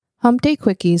Hump Day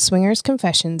Quickies Swingers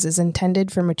Confessions is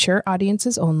intended for mature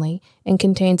audiences only and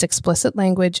contains explicit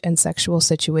language and sexual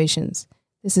situations.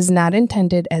 This is not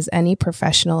intended as any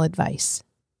professional advice.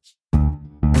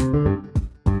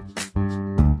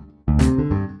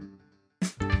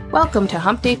 Welcome to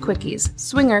Hump Day Quickies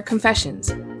Swinger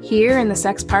Confessions. Here in the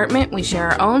Sexpartment, we share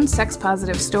our own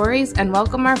sex-positive stories and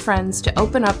welcome our friends to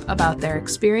open up about their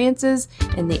experiences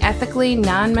in the ethically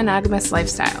non-monogamous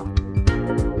lifestyle.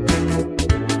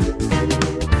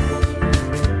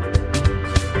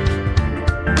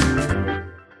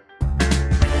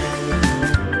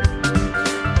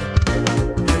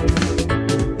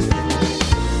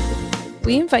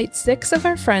 We invite 6 of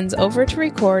our friends over to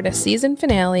record a season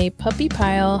finale, Puppy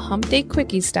Pile, Hump Day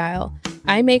Quickie style.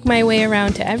 I make my way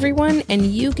around to everyone, and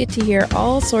you get to hear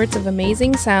all sorts of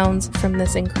amazing sounds from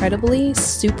this incredibly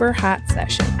super hot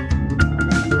session.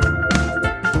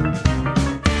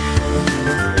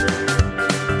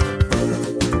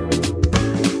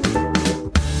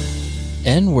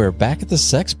 And we're back at the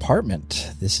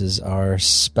Sexpartment. This is our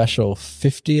special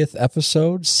 50th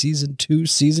episode, season 2,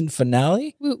 season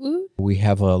finale. Woo woo. We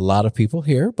have a lot of people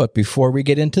here, but before we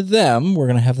get into them, we're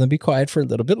going to have them be quiet for a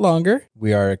little bit longer.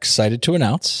 We are excited to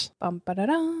announce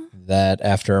that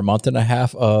after a month and a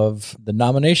half of the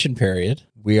nomination period,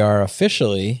 we are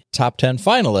officially top 10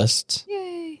 finalists. Yay.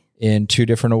 In 2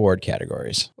 different award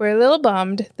categories. We're a little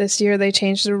bummed. This year they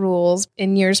changed the rules.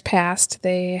 In years past,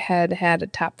 they had a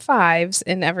top 5s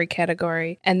in every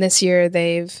category. And this year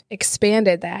they've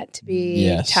expanded that to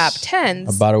be top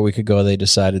 10s. About a week ago, they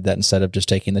decided that instead of just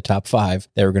taking the top 5,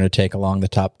 they were going to take along the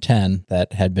top 10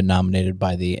 that had been nominated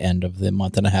by the end of the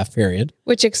month and a half period.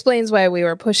 Which explains why we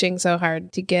were pushing so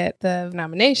hard to get the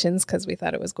nominations, because we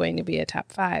thought it was going to be a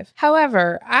top 5.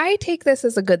 However, I take this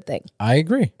as a good thing. I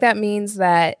agree. That means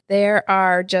that there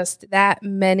are just that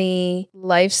many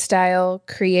lifestyle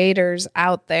creators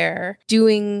out there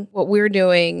doing what we're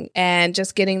doing and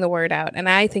just getting the word out. And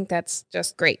I think that's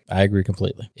just great. I agree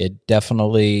completely. It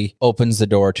definitely opens the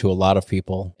door to a lot of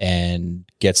people and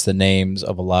gets the names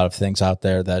of a lot of things out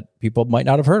there that people might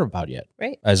not have heard about yet.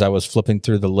 Right. As I was flipping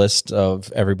through the list of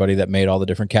everybody that made all the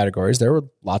different categories, there were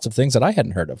lots of things that I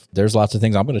hadn't heard of. There's lots of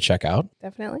things I'm going to check out.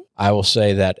 Definitely. I will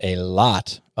say that a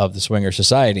lot of the Swinger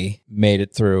Society made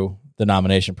it through the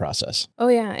nomination process. Oh,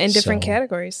 yeah, in different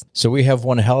categories. So we have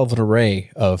one hell of an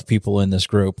array of people in this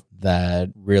group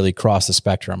that really cross the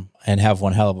spectrum and have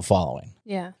one hell of a following.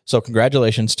 Yeah. So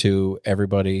congratulations to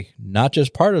everybody, not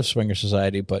just part of Swinger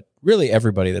Society, but really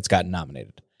everybody that's gotten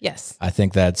nominated. Yes. I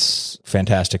think that's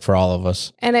fantastic for all of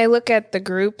us. And I look at the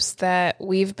groups that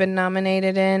we've been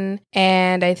nominated in,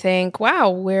 and I think, wow,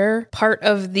 we're part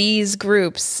of these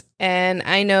groups. And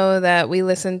I know that we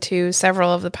listen to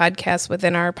several of the podcasts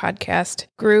within our podcast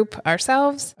group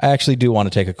ourselves. I actually do want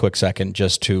to take a quick second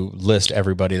just to list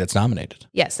everybody that's nominated.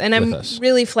 Yes, and I'm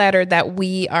really flattered that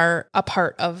we are a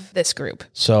part of this group.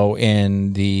 So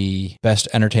in the Best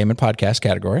Entertainment Podcast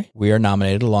category, we are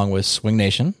nominated along with Swing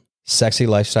Nation, Sexy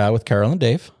Lifestyle with Carol and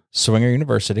Dave, Swinger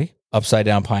University, Upside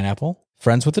Down Pineapple,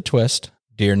 Friends with a Twist,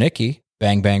 Dear Nikki,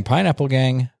 Bang Bang Pineapple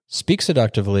Gang, Speak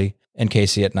Seductively, and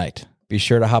Casey at Night. Be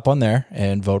sure to hop on there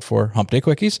and vote for Hump Day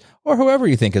Quickies or whoever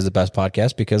you think is the best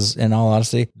podcast, because in all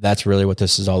honesty, that's really what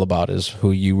this is all about, is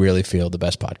who you really feel the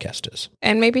best podcast is.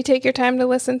 And maybe take your time to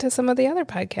listen to some of the other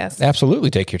podcasts. Absolutely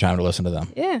take your time to listen to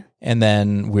them. Yeah. And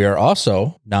then we are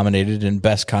also nominated in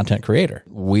Best Content Creator.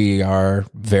 We are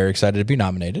very excited to be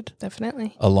nominated.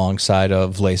 Definitely. Alongside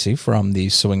of Lacey from the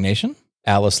Swing Nation,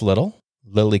 Alice Little,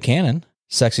 Lily Cannon,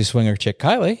 Sexy Swinger Chick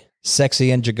Kylie,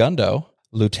 Sexy and Jagundo,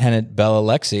 Lieutenant Bella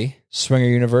Lexi, Swinger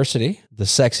University, the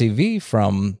Sexy V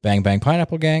from Bang Bang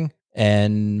Pineapple Gang,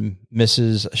 and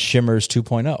Mrs. Shimmers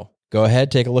 2.0. Go ahead,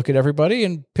 take a look at everybody,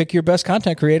 and pick your best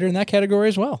content creator in that category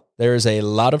as well. There is a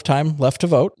lot of time left to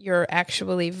vote. You're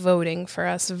actually voting for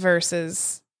us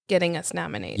versus getting us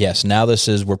nominated. Yes, now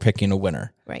we're picking a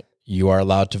winner. Right. You are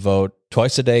allowed to vote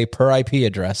twice a day per IP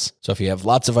address. So if you have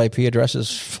lots of IP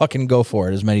addresses, fucking go for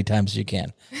it as many times as you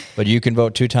can. But you can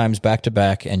vote 2 times back to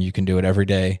back, and you can do it every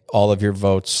day. All of your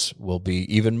votes will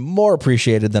be even more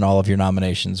appreciated than all of your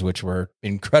nominations, which were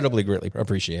incredibly greatly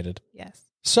appreciated. Yes.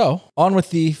 So on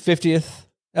with the 50th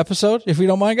episode, if we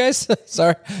don't mind, guys.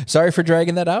 Sorry for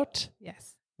dragging that out.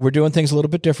 Yes. We're doing things a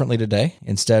little bit differently today.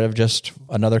 Instead of just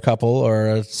another couple or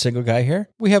a single guy here,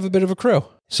 we have a bit of a crew.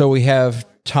 So we have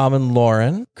Tom and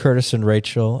Lauren, Curtis and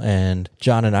Rachel, and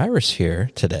John and Iris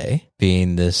here today,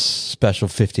 being this special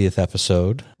 50th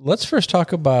episode. Let's first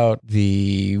talk about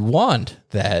the wand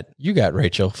that you got,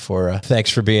 Rachel, for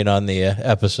thanks for being on the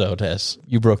episode. As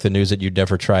you broke the news that you'd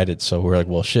never tried it, so we're like,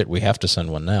 well, shit, we have to send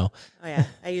one now. Oh, yeah.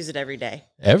 I use it every day.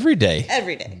 Every day?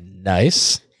 Every day.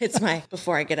 Nice. It's my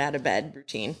before I get out of bed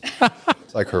routine.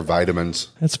 It's like her vitamins.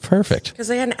 That's perfect.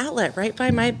 Because I got an outlet right by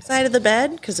my side of the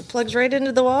bed because it plugs right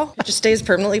into the wall. It just stays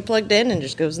permanently plugged in and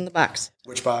just goes in the box.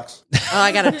 Which box? Oh,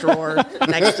 I got a drawer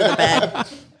next to the bed.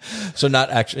 So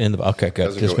not actually in the okay, good.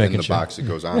 Doesn't Just go in making the sure. box. It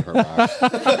goes on her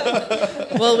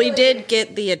box. Well, we did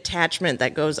get the attachment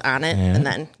that goes on it, and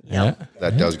then,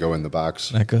 That does go in the box.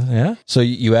 That goes, yeah. So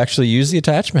you actually use the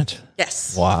attachment.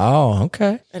 Yes. Wow.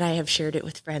 Okay. And I have shared it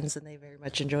with friends, and they very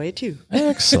much enjoy it, too.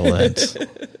 Excellent.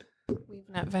 We've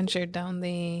not ventured down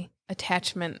the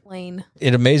attachment lane.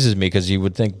 It amazes me because you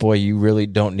would think, boy, you really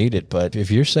don't need it. But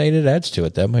if you're saying it adds to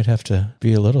it, that might have to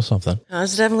be a little something.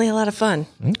 It's definitely a lot of fun.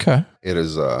 Okay. It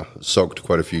has soaked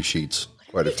quite a few sheets.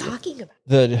 Quite a few. Talking about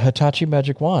The Hitachi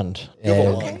Magic Wand. You have a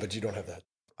And wand, but you don't have that.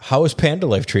 how is Panda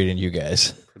Life treating you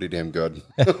guys? Pretty damn good.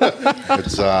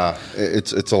 It's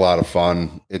a lot of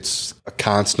fun. It's a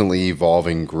constantly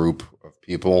evolving group of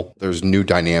people. There's new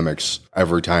dynamics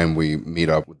every time we meet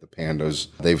up with the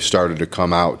pandas. They've started to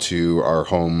come out to our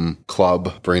home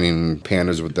club, bringing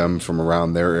pandas with them from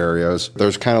around their areas.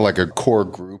 There's kind of like a core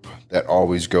group that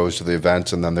always goes to the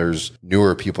events, and then there's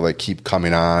newer people that keep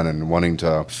coming on and wanting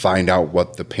to find out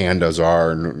what the pandas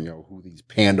are and who these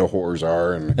panda whores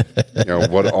are and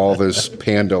what all this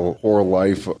panda whore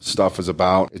life stuff is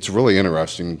about. It's really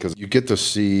interesting because you get to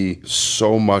see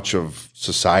so much of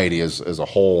society as a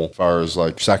whole as far as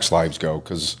like sex lives go,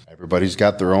 because everybody's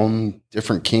got their own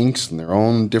different kinks and their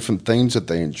own different things that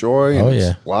they enjoy. And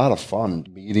it's a lot of fun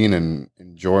meeting and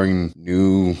enjoying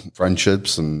new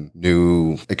friendships and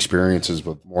new experiences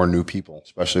with more new people,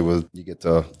 especially with you get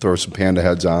to throw some panda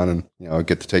heads on and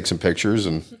get to take some pictures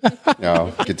and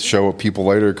get to show people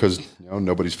later because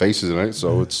nobody's face is in it,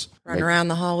 so it's run around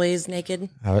the hallways naked.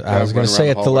 I was going to say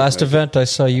at the last event I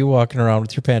saw you walking around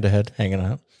with your panda head hanging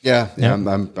out. Yeah.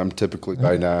 I'm typically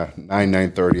by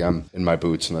 9:30. I'm in my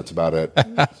boots, and that's about it.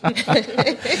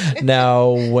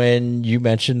 Now, when you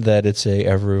mentioned that it's a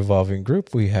ever evolving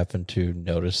group, we happen to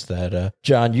notice that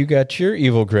John, you got your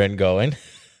evil grin going.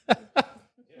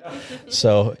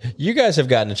 So you guys have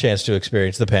gotten a chance to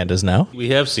experience the pandas now. We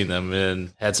have seen them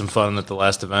and had some fun at the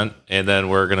last event, and then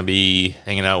we're going to be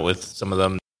hanging out with some of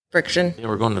them. Friction. Yeah,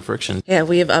 we're going to Friction. Yeah,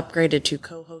 we have upgraded to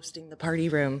co-hosting the party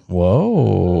room.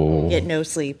 Whoa. Get no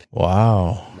sleep.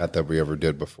 Wow. Not that we ever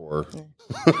did before.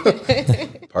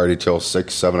 Party till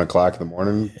 6, 7 o'clock in the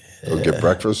morning. Go get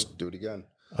breakfast. Do it again.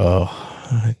 Oh,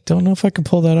 I don't know if I can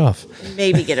pull that off.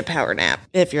 Maybe get a power nap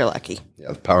if you're lucky.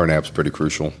 Yeah, the power nap's pretty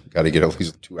crucial. Got to get at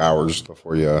least 2 hours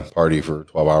before you party for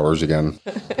 12 hours again.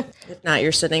 If not,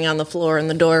 you're sitting on the floor in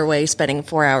the doorway spending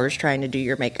 4 hours trying to do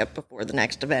your makeup before the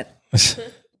next event.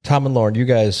 Tom and Lauren, you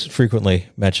guys frequently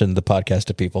mention the podcast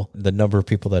to people, the number of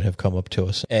people that have come up to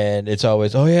us. And it's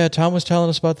always, oh yeah, Tom was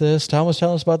telling us about this. Tom was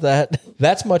telling us about that.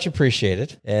 That's much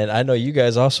appreciated. And I know you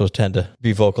guys also tend to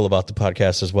be vocal about the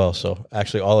podcast as well. So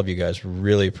actually all of you guys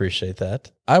really appreciate that.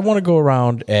 I want to go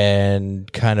around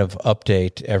and kind of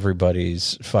update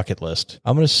everybody's fuck it list.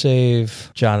 I'm going to save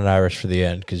John and Irish for the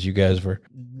end because you guys were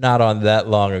not on that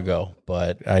long ago,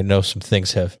 but I know some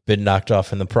things have been knocked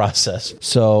off in the process.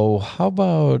 So how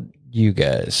about you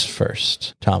guys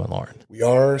first, Tom and Lauren? We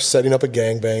are setting up a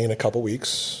gangbang in a couple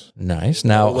weeks. Nice.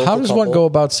 Now, how does one go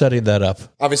about setting that up?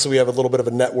 Obviously, we have a little bit of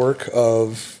a network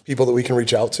of people that we can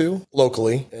reach out to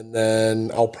locally. And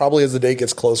then I'll probably, as the date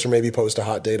gets closer, maybe post a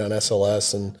hot date on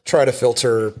SLS and try to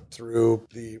filter through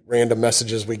the random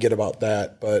messages we get about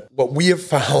that. But what we have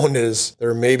found is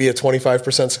there may be a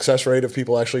 25% success rate of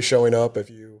people actually showing up. If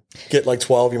you get like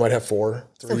 12, you might have 4.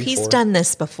 So he's done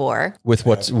this before. With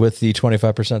with the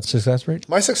 25% success rate?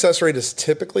 My success rate is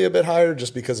typically a bit higher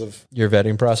just because of your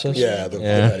vetting process? Yeah, the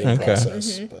vetting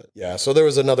process. Mm-hmm. But yeah, so there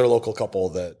was another local couple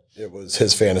that it was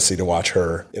his fantasy to watch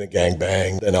her in a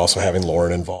gangbang and also having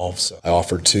Lauren involved. So I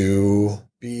offered to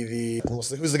be who's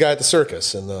the guy at the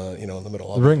circus in the in the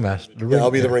middle of the ringmaster. I'll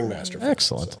be the ringmaster.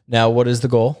 Excellent. So. Now, what is the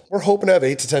goal? We're hoping to have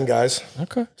 8 to 10 guys.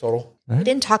 Okay, total. We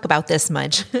didn't talk about this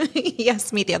much. He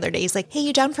asked me the other day. He's like, "Hey,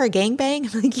 you down for a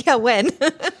gangbang?" I'm like, "Yeah, when?"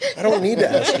 I don't need to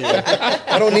ask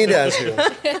you.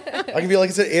 I can be like,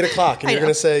 it's at 8 o'clock, and you're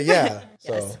going to say, "Yeah."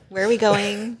 Yes. So Where are we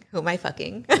going? Who am I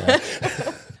fucking? Yeah.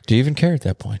 Do you even care at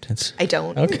that point? I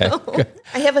don't. Okay. No.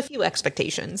 I have a few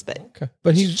expectations, but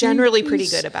he's generally pretty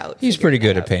good about. He's pretty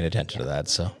good at paying attention to that.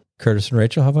 So, Curtis and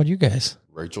Rachel, how about you guys?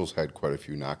 Rachel's had quite a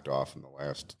few knocked off in the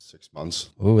last 6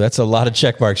 months. Ooh, that's a lot of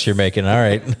check marks you're making. All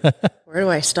right. Where do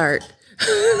I start?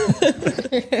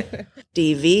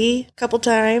 DV a couple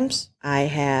times. I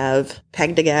have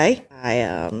pegged a guy.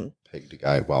 pegged a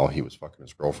guy while he was fucking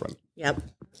his girlfriend. Yep.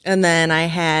 And then I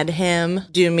had him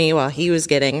do me while he was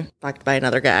getting fucked by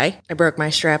another guy. I broke my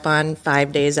strap on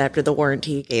 5 days after the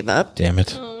warranty gave up. Damn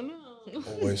it.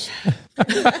 Always.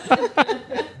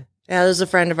 Yeah, it was a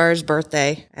friend of ours'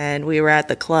 birthday, and we were at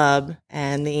the club,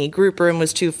 and the group room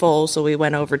was too full, so we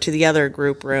went over to the other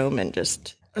group room and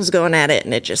just was going at it,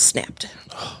 and it just snapped.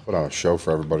 Put on a show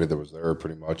for everybody that was there,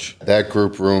 pretty much. That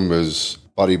group room is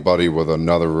buddy with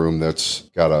another room that's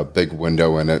got a big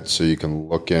window in it, so you can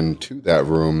look into that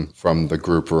room from the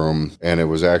group room. And it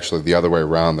was actually the other way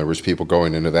around. There was people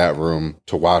going into that room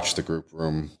to watch the group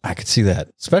room. I could see that,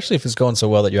 especially if it's going so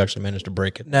well that you actually managed to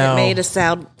break it. It made a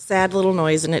sad little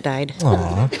noise, and it died.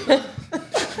 Aw.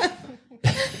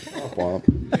 Womp womp.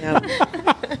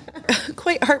 Yep.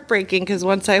 Quite heartbreaking, because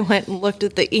once I went and looked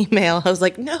at the email, I was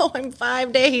like, no, I'm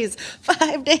 5 days.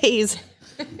 5 days.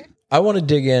 I want to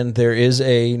dig in. There is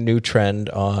a new trend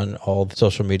on all the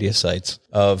social media sites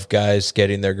of guys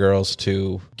getting their girls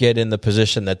to get in the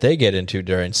position that they get into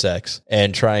during sex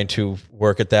and trying to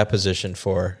work at that position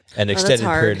for an extended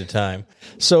period of time.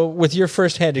 So with your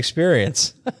firsthand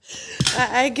experience,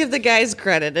 I give the guys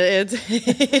credit. It's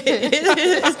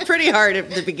pretty hard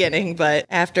at the beginning, but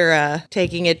after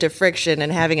taking it to Friction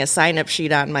and having a sign-up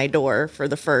sheet on my door for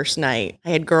the first night, I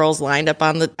had girls lined up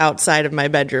on the outside of my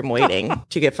bedroom waiting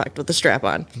to get fucked with the strap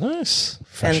on. nice.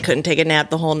 And couldn't take a nap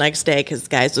the whole next day because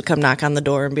guys would come knock on the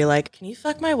door and be like, can you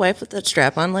fuck my wife with that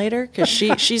strap on later? Because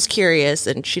she's curious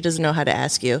and she doesn't know how to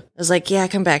ask you. I was like, yeah,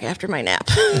 come back after my nap.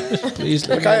 Please.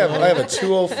 Like I have a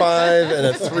 205 and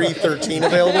a 313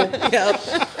 available. Yep.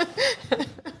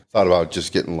 Thought about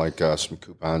just getting like some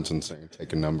coupons and saying,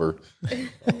 take a number. You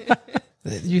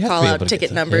have Call to be out able to ticket get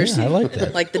that. numbers. Yeah, I like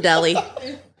that. like the deli.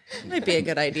 Might be a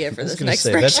good idea for this next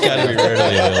That's spreadsheet. got to be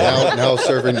readily available. Now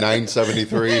serving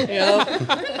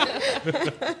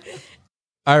 $9.73. Yep.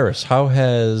 Iris, how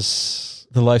has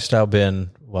the lifestyle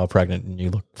been while pregnant? And you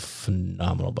look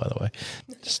phenomenal, by the way.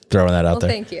 Just throwing that out there.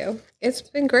 Thank you. It's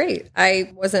been great.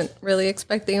 I wasn't really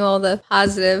expecting all the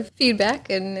positive feedback,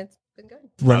 and it's been good.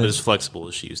 Not as flexible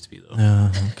as she used to be, though.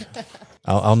 Okay.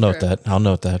 I'll note that. I'll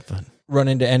note that. But run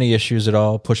into any issues at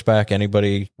all? Pushback?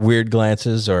 Anybody? Weird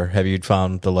glances? Or have you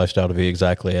found the lifestyle to be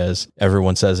exactly as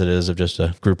everyone says it is, of just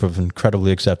a group of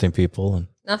incredibly accepting people? And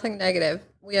Nothing negative.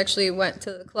 We actually went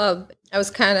to the club. I was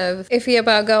kind of iffy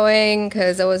about going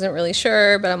because I wasn't really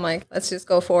sure, but I'm like, let's just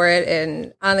go for it.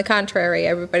 And on the contrary,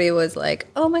 everybody was like,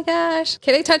 oh my gosh,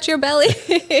 can I touch your belly?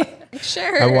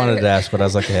 Sure. I wanted to ask, but I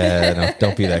was like, yeah, no,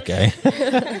 don't be that guy.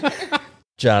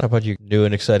 John, how about you? New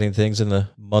and exciting things in the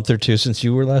month or two since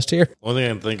you were last here? One thing I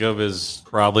can think of is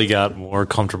probably got more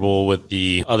comfortable with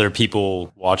the other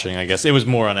people watching, I guess. It was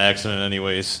more on accident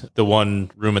anyways. The one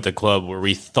room at the club where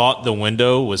we thought the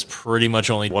window was pretty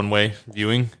much only one-way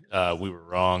viewing, we were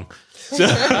wrong. So,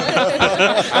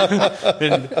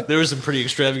 and there was some pretty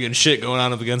extravagant shit going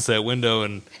on up against that window.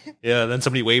 And yeah, then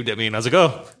somebody waved at me and I was like,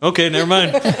 oh, okay, never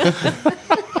mind.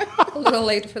 A little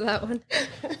late for that one.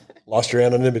 Lost your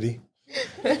anonymity.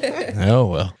 Oh,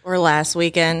 well. Or last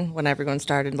weekend when everyone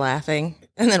started laughing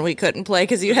and then we couldn't play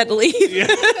because you had to leave. Yeah.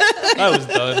 I was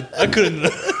done. I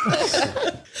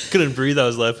couldn't breathe. I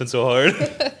was laughing so hard.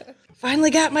 Finally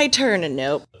got my turn and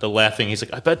nope. The laughing, he's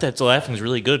like, I bet that laughing is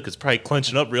really good because it's probably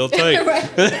clenching up real tight.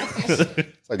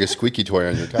 It's like a squeaky toy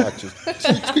on your cock. Just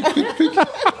squeak, squeak, squeak, squeak.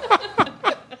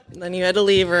 And then you had to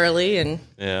leave early and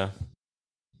Yeah.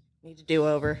 need to do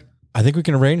over. I think we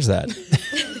can arrange that.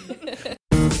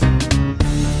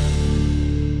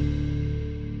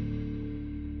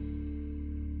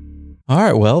 All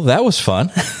right, well, that was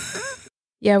fun.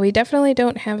 Yeah, we definitely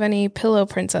don't have any pillow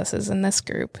princesses in this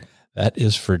group. That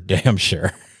is for damn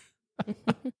sure.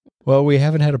 Well, we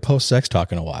haven't had a post-sex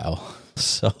talk in a while,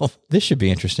 so this should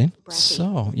be interesting.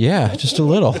 So, yeah, just a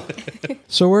little.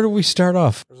 So where do we start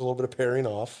off? There's a little bit of pairing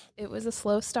off. It was a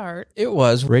slow start. It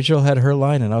was. Rachel had her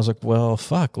line, and I was like, well,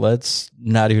 fuck, let's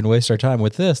not even waste our time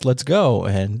with this. Let's go.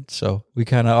 And so we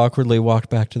kind of awkwardly walked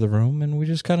back to the room, and we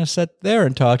just kind of sat there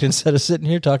and talked instead of sitting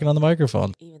here talking on the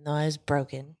microphone. Even though I was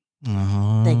broken.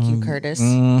 Thank you, Curtis.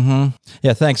 Mm-hmm.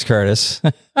 Yeah, thanks, Curtis.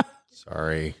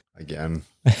 Sorry again.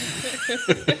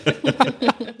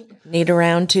 Need a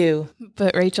round two.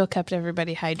 But Rachel kept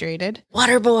everybody hydrated.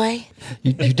 Water boy.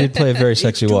 You did play a very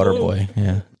sexy water boy.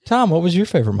 Yeah. Tom, what was your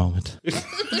favorite moment?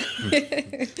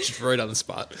 Just right on the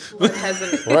spot. What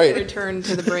hasn't Right. returned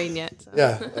to the brain yet. So.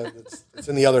 Yeah, it's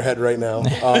in the other head right now.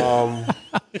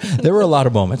 There were a lot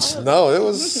of moments. No, it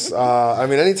was, I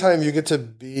mean, anytime you get to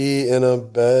be in a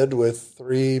bed with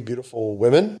three beautiful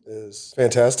women is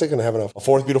fantastic, and having a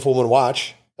fourth beautiful woman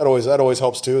watch. That always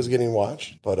helps too, is getting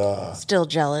watched. But Still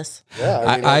jealous.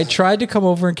 yeah, I tried to come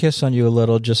over and kiss on you a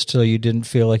little just so you didn't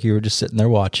feel like you were just sitting there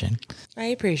watching. I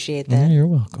appreciate Yeah, that. you're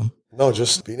welcome. no,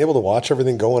 just being able to watch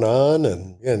everything going on,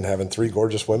 and again, having 3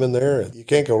 gorgeous women there, you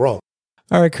can't go wrong.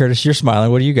 All right, Curtis, you're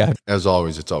smiling. What do you got? As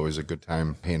always, it's always a good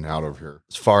time hanging out over here.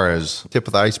 As far as tip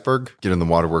of the iceberg, getting the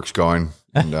waterworks going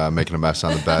and making a mess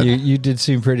on the bed. You did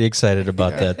seem pretty excited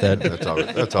about that.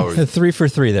 That's always 3 for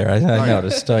 3 there. I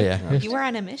noticed. Oh, yeah. You were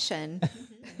on a mission.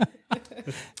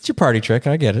 It's your party trick.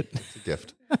 I get it. a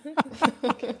gift.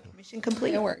 Mission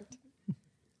complete. It worked.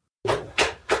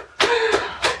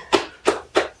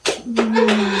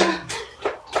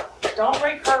 Don't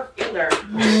break her finger.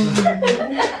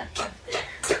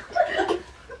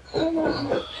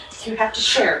 You have to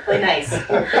share. Play nice.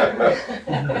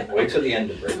 Wait till the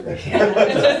end of it.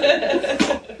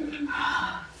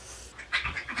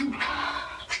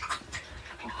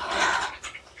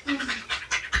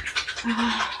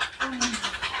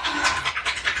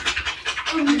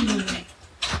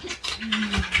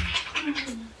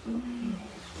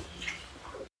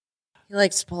 He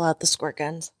likes to pull out the squirt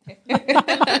guns.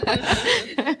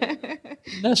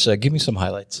 Nessa, give me some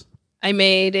highlights. I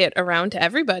made it around to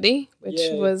everybody, which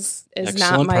is Excellent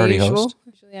not my party usual. host.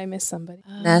 Usually I miss somebody.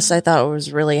 Ness, I thought it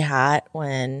was really hot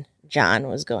when John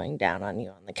was going down on you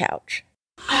on the couch.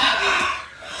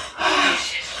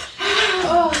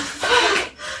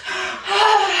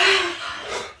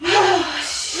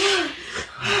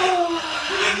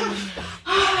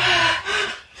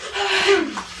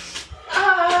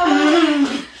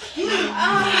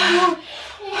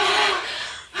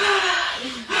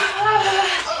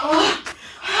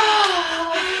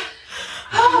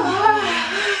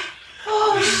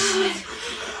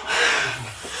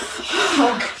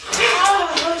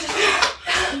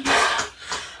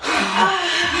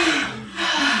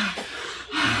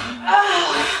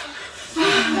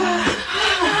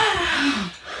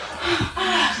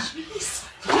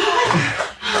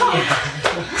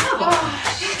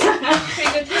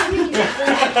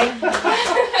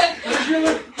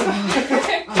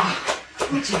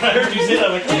 I heard you say that.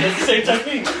 I'm like, hey, that's the same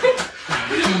technique.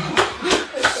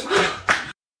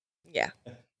 Yeah.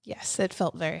 Yes, it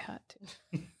felt very hot too.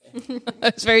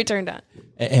 I was very turned on.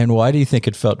 And why do you think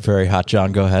it felt very hot,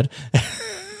 John? Go ahead.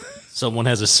 Someone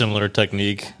has a similar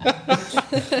technique.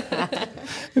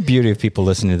 The beauty of people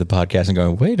listening to the podcast and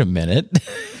going, wait a minute.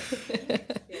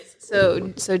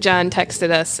 So John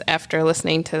texted us after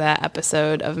listening to that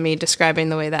episode of me describing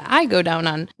the way that I go down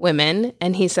on women,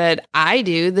 and he said, I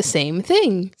do the same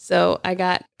thing. So I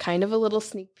got kind of a little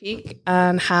sneak peek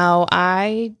on how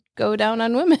I go down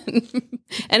on women.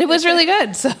 And it was really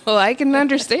good, so I can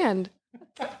understand.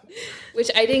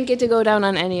 Which I didn't get to go down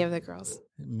on any of the girls.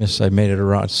 Miss, I made it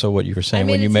around. So what you were saying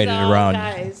when you to made it around.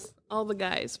 All the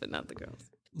guys, but not the girls.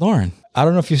 Lauren, I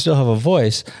don't know if you still have a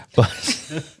voice,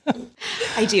 but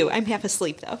I do. I'm half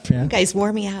asleep, though. Yeah. You guys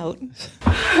wore me out.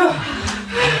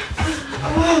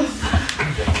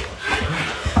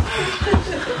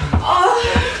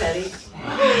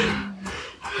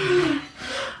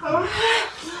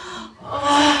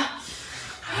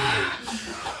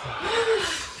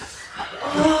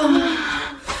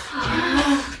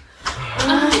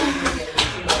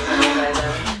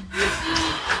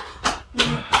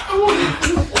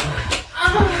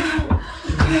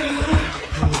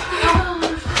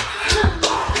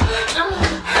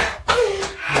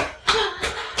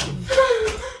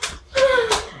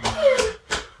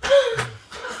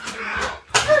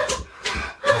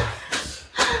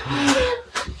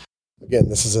 Again,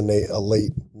 this is a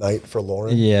late night for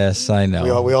Lauren. yes, I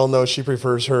know. We all know she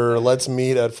prefers her let's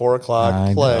meet at 4 o'clock,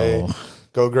 I play, know.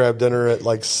 go grab dinner at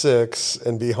like 6,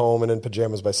 and be home and in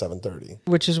pajamas by 7:30.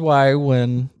 Which is why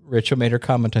when Rachel made her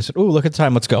comment, I said, "Ooh, look at the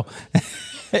time, let's go."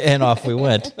 And off we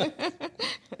went.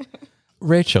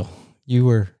 Rachel, you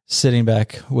were sitting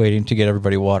back waiting to get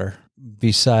everybody water.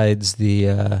 Besides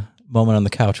the moment on the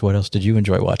couch, what else did you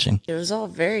enjoy watching? It was all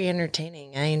very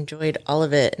entertaining. I enjoyed all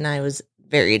of it, and I was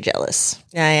very jealous.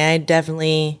 I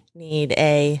definitely need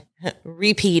a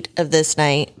repeat of this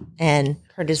night, and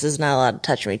Curtis is not allowed to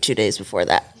touch me 2 days before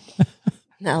that.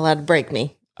 Not allowed to break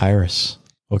me. Iris,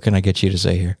 what can I get you to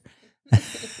say here?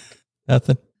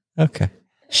 Nothing? Okay.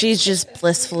 She's just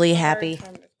blissfully happy.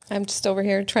 I'm just over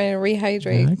here trying to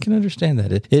rehydrate. I can understand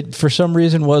that. It for some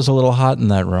reason was a little hot in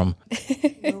that room.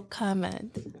 No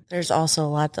comment. There's also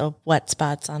lots of wet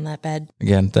spots on that bed.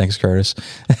 Again, thanks, Curtis.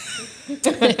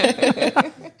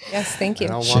 Yes, thank you.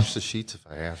 And I'll wash the sheets if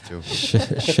I have to.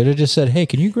 Should have just said, "Hey,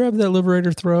 can you grab that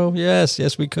Liberator throw?"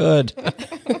 Yes, we could. I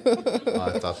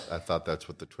thought thought that's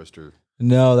what the twister.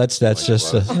 No, that's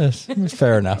just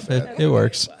fair enough. It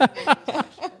works. I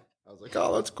was like,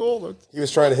 oh, that's cool. He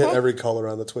was trying to hit every color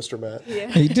on the twister mat. Yeah.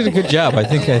 He did a good job. I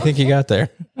think he got there.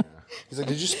 He's like,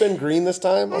 did you spin green this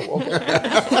time? Oh, okay.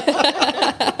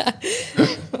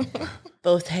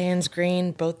 Both hands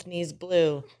green, both knees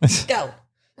blue. Go.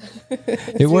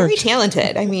 It Very worked.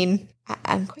 talented. I mean,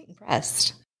 I'm quite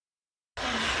impressed.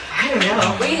 I don't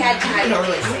know. We had time to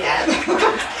really see that.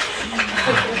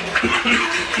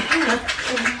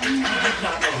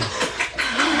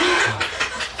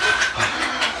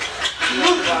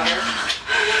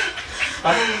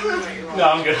 No,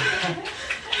 I'm good.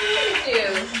 Thank you.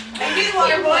 I be the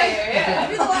water boy. Yeah.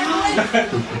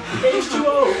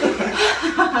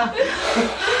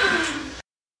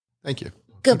 Thank you.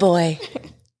 Good boy.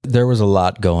 There was a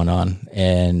lot going on,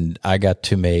 and I got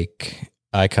to make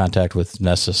eye contact with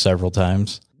Nessa several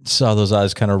times. Saw those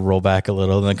eyes kind of roll back a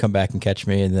little, and then come back and catch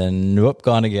me, and then whoop,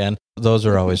 gone again. Those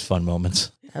are always fun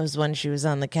moments. That was when she was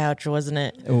on the couch, wasn't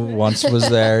it? Once was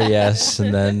there, yes,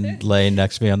 and then laying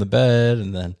next to me on the bed,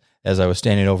 and then as I was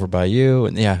standing over by you,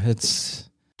 and yeah, it's...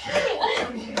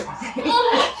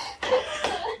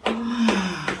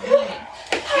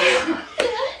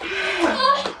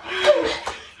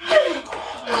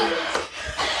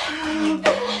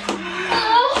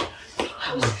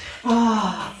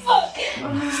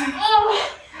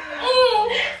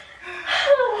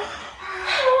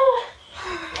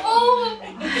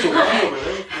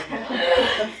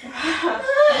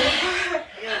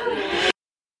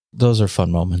 Those are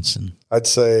fun moments. And I'd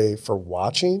say for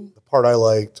watching, the part I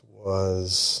liked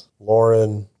was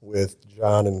Lauren with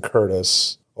John and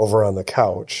Curtis over on the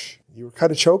couch. You were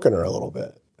kind of choking her a little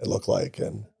bit, it looked like.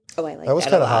 And Oh, I like that was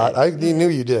kind of hot. I knew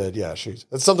you did. Yeah,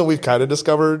 it's something we've kind of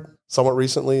discovered somewhat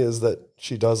recently is that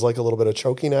she does like a little bit of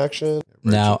choking action.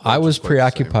 now, I was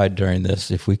preoccupied during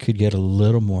this. If we could get a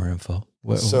little more info.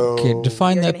 So- Okay,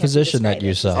 define You're that gonna have to position that describe you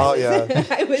it. saw. Oh, yeah.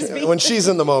 I was When she's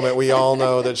in the moment, we all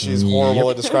know that she's horrible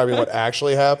at describing what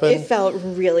actually happened. It felt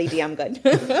really damn good.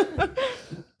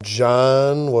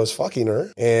 John was fucking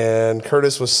her, and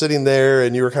Curtis was sitting there,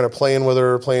 and you were kind of playing with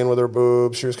her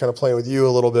boobs. She was kind of playing with you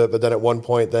a little bit, but then at one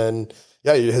point,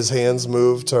 his hands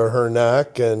moved to her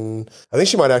neck, and I think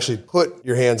she might actually put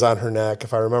your hands on her neck,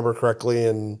 if I remember correctly,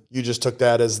 and you just took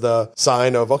that as the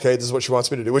sign of, okay, this is what she wants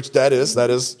me to do, which that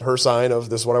is her sign of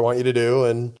this is what I want you to do.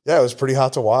 And yeah, it was pretty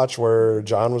hot to watch where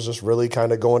John was just really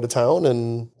kind of going to town,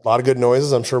 and a lot of good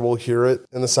noises. I'm sure we'll hear it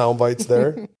in the sound bites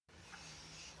there.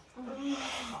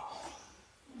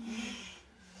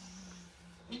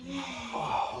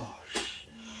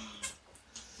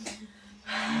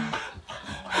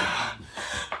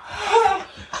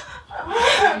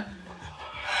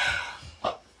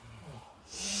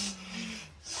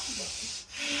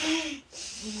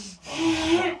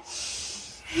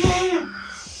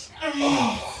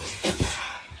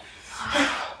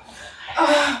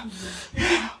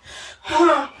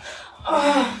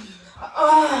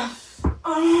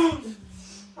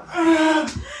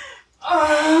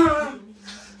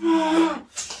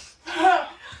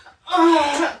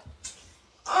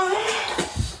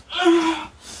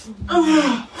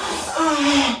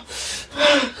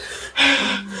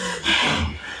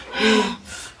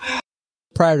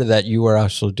 Prior to that, you were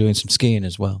also doing some skiing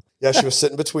as well. Yeah, she was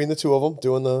sitting between the two of them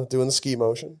doing the ski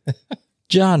motion.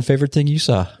 John, favorite thing you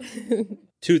saw?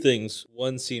 Two things.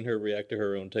 One, seeing her react to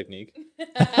her own technique.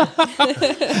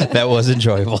 That was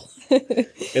enjoyable.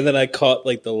 And then I caught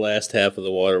like the last half of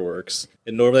the waterworks.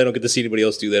 And normally I don't get to see anybody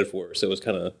else do that for her. So it was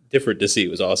kind of different to see.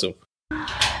 It was awesome.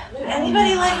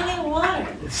 Anybody like any water?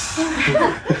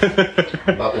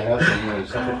 About to have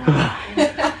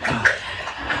some.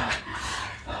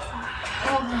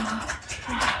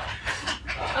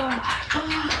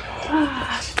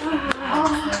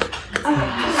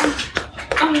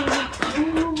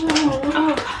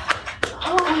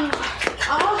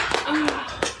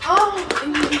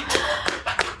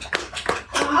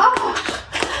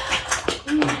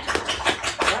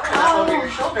 Over your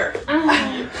shoulder.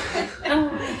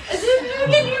 Is it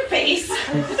in your face?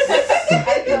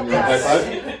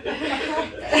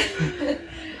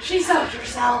 She soaked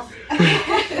herself.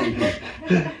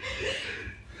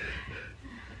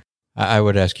 I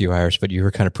would ask you, Iris, but you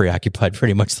were kind of preoccupied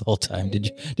pretty much the whole time.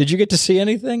 Did you get to see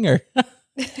anything, or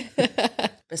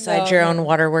Besides your own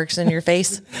waterworks in your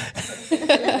face?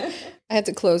 I had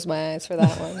to close my eyes for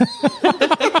that one.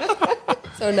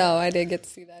 So no, I didn't get to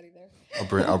see that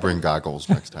either. I'll bring goggles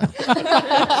next time.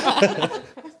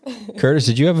 Curtis?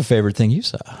 Did you have a favorite thing you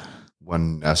saw?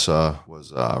 When Nessa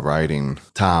was riding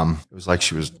Tom, it was like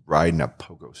she was riding a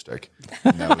pogo pogo stick.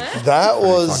 And That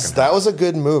was a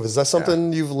good move. Is that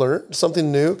something you've learned?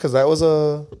 Something new? Because that was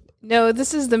a... No,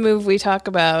 this is the move we talk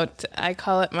about. I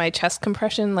call it my chest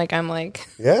compression. Like I'm like,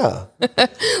 Yeah.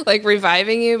 like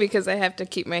reviving you because I have to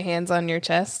keep my hands on your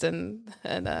chest and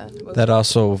That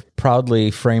also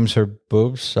proudly frames her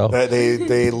boobs. So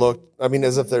They look, I mean,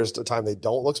 as if there's a time they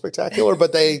don't look spectacular,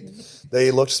 but they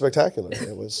looked spectacular.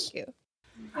 It was... Thank you.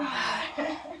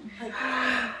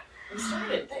 We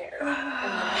started there.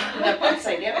 And then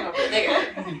upside down over there.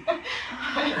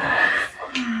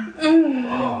 And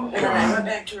then I went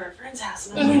back to our friend's house.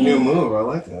 And I was like, New move. I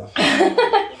like that.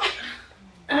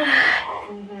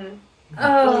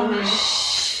 oh,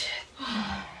 shit.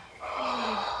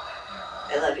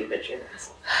 I love you, but you're an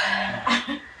asshole.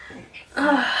 I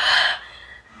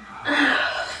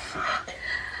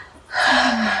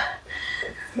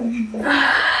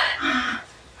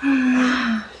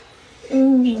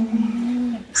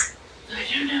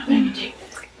don't know if I can take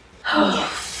this. Oh,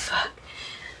 fuck.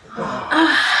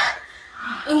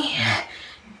 Yeah.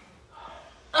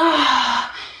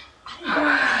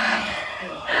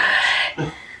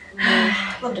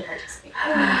 Love to participate.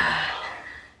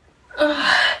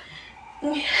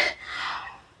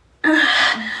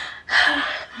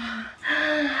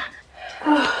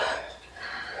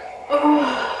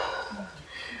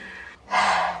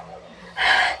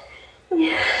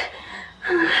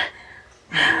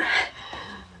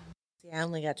 I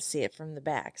only got to see it from the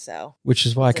back, so. which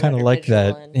is why I It's kind of like like a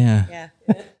that. visual Yeah.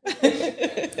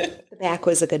 The back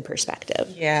was a good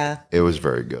perspective. Yeah. it was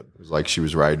very good. It was like she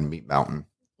was riding Meat Mountain.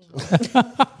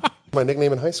 My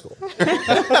nickname in high school. Why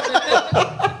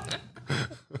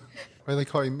do they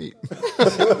call you Meat?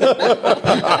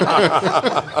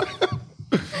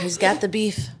 He's got the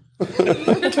beef.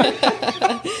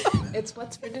 It's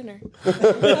what's for dinner.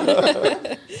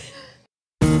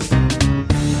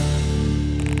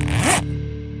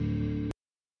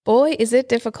 Boy, is it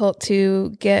difficult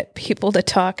to get people to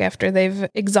talk after they've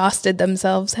exhausted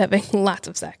themselves having lots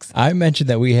of sex. I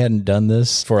mentioned that we hadn't done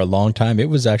this for a long time. It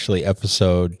was actually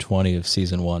episode 20 of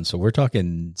season 1. So we're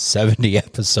talking 70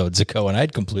 episodes ago, and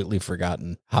I'd completely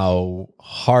forgotten how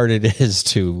hard it is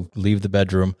to leave the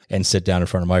bedroom and sit down in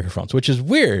front of microphones, which is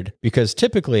weird because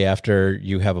typically after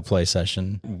you have a play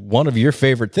session, one of your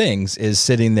favorite things is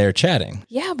sitting there chatting.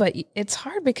 Yeah, but it's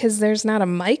hard because there's not a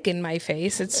mic in my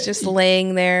face. It's just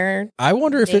laying there. I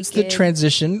wonder if it's the Naked.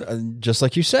 transition, just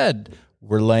like you said,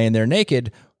 we're laying there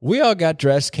naked. We all got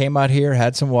dressed, came out here,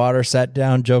 had some water, sat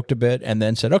down, joked a bit, and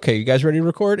then said, okay, you guys ready to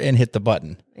record? And hit the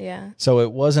button. Yeah. So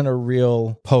it wasn't a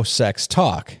real post-sex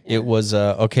talk. It was,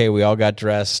 okay, we all got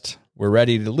dressed. We're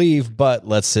ready to leave, but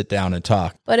let's sit down and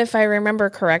talk. But if I remember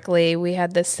correctly, we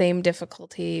had the same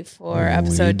difficulty for We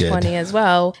episode did. 20 as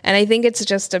well. And I think it's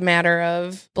just a matter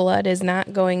of blood is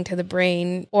not going to the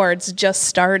brain, or it's just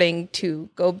starting to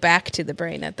go back to the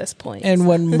brain at this point. And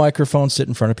when microphones sit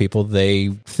in front of people, they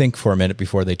think for a minute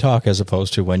before they talk, as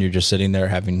opposed to when you're just sitting there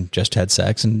having just had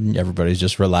sex and everybody's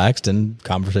just relaxed and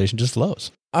conversation just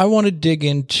flows. I want to dig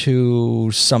into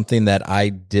something that I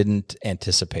didn't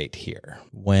anticipate here.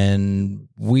 When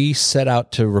we set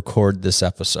out to record this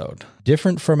episode,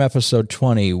 different from episode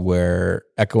 20, where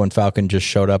Echo and Falcon just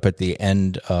showed up at the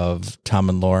end of Tom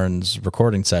and Lauren's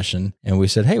recording session, and we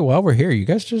said, hey, while we're here, you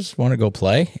guys just want to go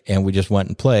play? And we just went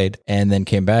and played, and then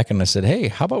came back and I said, hey,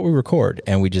 how about we record?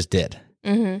 And we just did.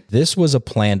 This was a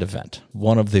planned event.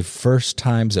 One of the first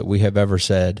times that we have ever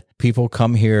said, people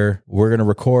come here, we're going to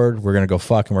record, we're going to go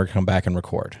fuck, and we're going to come back and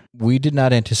record. We did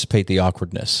not anticipate the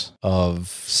awkwardness of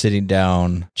sitting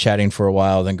down, chatting for a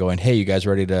while, then going, hey, you guys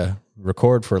ready to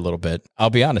record for a little bit? I'll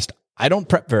be honest, I don't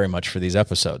prep very much for these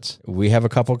episodes. We have a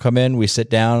couple come in, we sit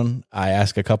down, I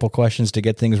ask a couple questions to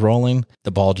get things rolling.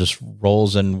 The ball just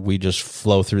rolls and we just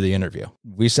flow through the interview.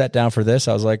 We sat down for this.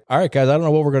 I was like, all right, guys, I don't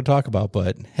know what we're going to talk about,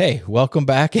 but hey, welcome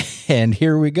back. And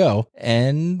here we go.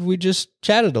 And we just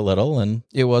chatted a little and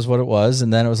it was what it was.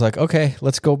 And then it was like, okay,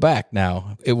 let's go back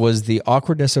now. It was the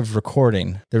awkwardness of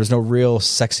recording. There was no real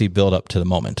sexy build up to the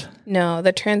moment. No,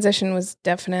 the transition was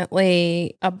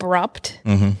definitely abrupt.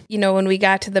 Mm-hmm. You know, when we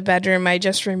got to the bedroom, I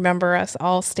just remember us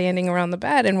all standing around the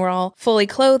bed and we're all fully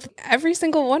clothed. Every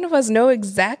single one of us know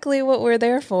exactly what we're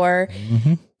there for.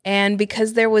 Mm-hmm. And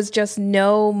because there was just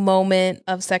no moment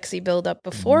of sexy buildup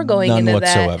before going None into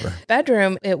whatsoever. that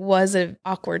bedroom, it was an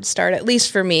awkward start. At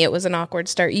least for me, it was an awkward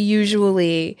start.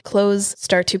 Usually clothes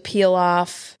start to peel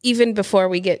off even before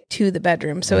we get to the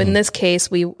bedroom. So in this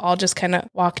case, we all just kind of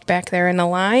walked back there in a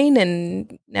line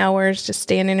and now we're just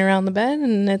standing around the bed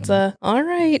and it's all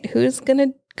right, who's going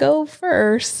to go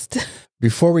first?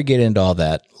 Before we get into all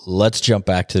that, let's jump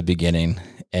back to the beginning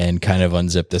and kind of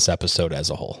unzip this episode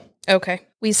as a whole. Okay.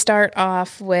 We start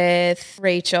off with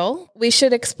Rachel. We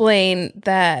should explain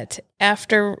that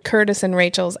after Curtis and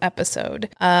Rachel's episode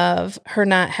of her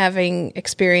not having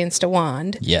experienced a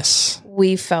wand, Yes.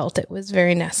 we felt it was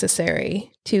very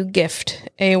necessary to gift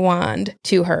a wand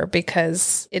to her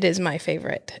because it is my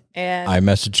favorite. And I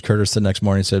messaged Curtis the next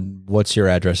morning and said, what's your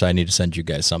address? I need to send you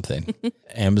guys something.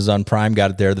 Amazon Prime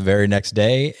got it there the very next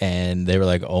day, and they were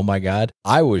like, oh my God.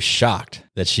 I was shocked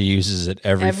that she uses it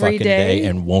every fucking day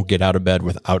and won't get out of bed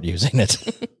without using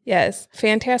it. Yes,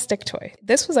 fantastic toy.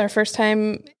 This was our first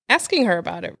time asking her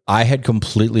about it. I had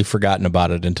completely forgotten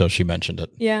about it until she mentioned it.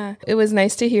 Yeah, it was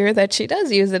nice to hear that she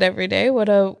does use it every day. What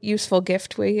a useful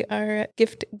gift we are at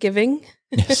gift giving.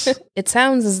 Yes. It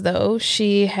sounds as though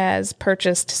she has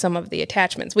purchased some of the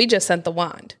attachments. We just sent the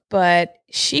wand, but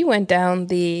she went down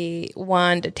the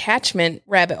wand attachment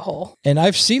rabbit hole. And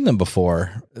I've seen them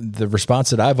before. The response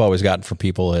that I've always gotten from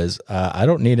people is, I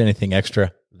don't need anything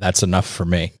extra. That's enough for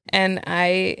me. And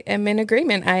I am in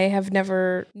agreement. I have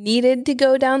never needed to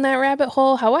go down that rabbit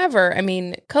hole. However, I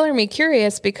mean, color me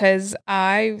curious because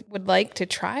I would like to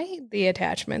try the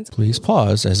attachments. Please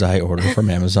pause as I order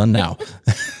from Amazon now.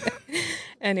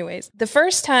 Anyways, the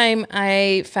first time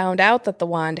I found out that the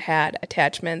wand had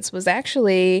attachments was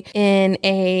actually in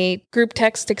a group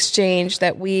text exchange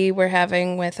that we were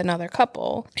having with another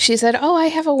couple. She said, oh, I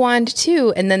have a wand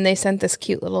too. And then they sent this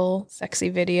cute little sexy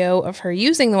video of her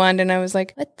using the wand. And I was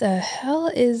like, what the hell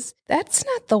is, that's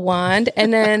not the wand.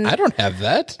 And then I don't have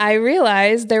that. I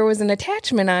realized there was an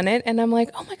attachment on it. And I'm like,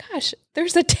 oh my gosh,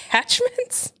 there's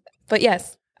attachments. But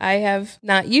yes, I have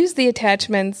not used the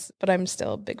attachments, but I'm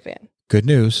still a big fan. Good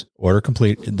news. Order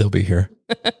complete. They'll be here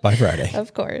by Friday.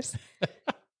 Of course.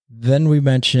 Then we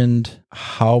mentioned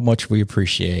how much we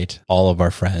appreciate all of our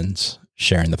friends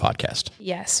sharing the podcast.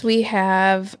 Yes, we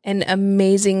have an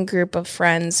amazing group of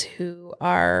friends who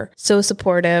are so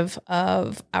supportive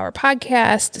of our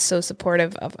podcast, so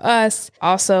supportive of us.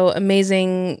 Also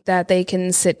amazing that they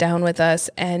can sit down with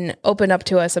us and open up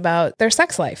to us about their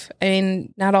sex life. I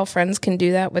mean, not all friends can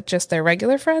do that with just their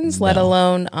regular friends, let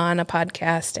alone on a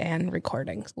podcast and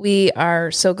recordings. We are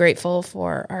so grateful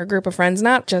for our group of friends,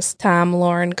 not just Tom,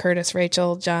 Lauren, Curtis,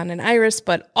 Rachel, John, and Iris,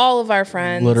 but all of our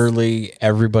friends. Literally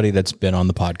everybody that's been on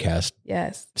the podcast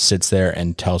sits there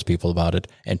and tells people about it.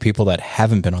 And people that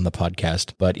haven't been on the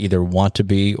podcast, but either want to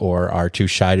be or are too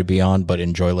shy to be on, but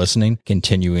enjoy listening,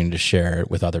 continuing to share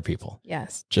it with other people.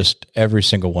 Yes. Just every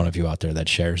single one of you out there that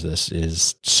shares this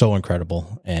is so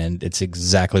incredible. And it's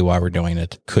exactly why we're doing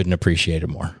it. Couldn't appreciate it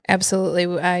more.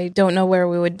 Absolutely. I don't know where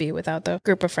we would be without the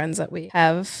group of friends that we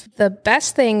have. The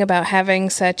best thing about having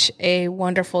such a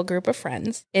wonderful group of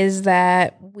friends is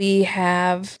that we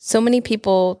have so many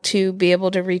people to be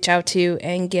able to reach out to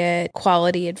and get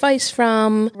quality advice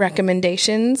from,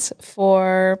 recommendations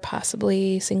for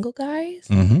possibly single guys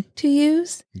to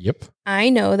use. Yep. I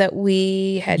know that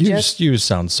we had use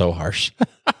sounds so harsh.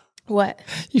 What?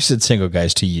 You said single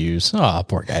guys to use. Oh,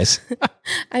 poor guys.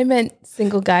 I meant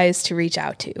single guys to reach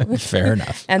out to. Fair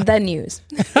enough. And then use.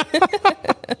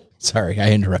 Sorry,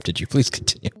 I interrupted you. Please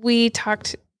continue. We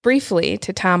talked briefly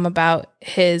to Tom about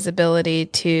his ability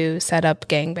to set up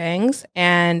gangbangs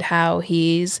and how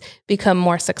he's become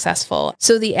more successful.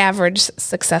 So the average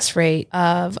success rate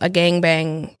of a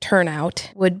gangbang turnout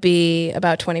would be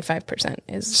about 25%.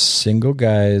 Is single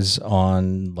guys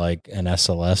on like an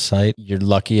SLS site, you're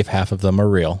lucky if half of them are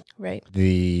real. Right.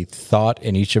 The thought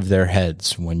in each of their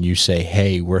heads when you say,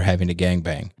 hey, we're having a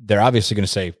gangbang, they're obviously going to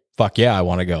say, fuck yeah, I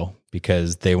want to go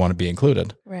because they want to be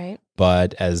included. Right.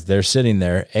 But as they're sitting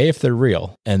there, A, if they're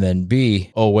real, and then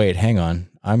B, oh, wait, hang on.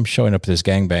 I'm showing up to this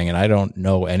gangbang and I don't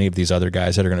know any of these other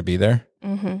guys that are going to be there.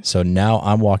 So now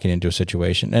I'm walking into a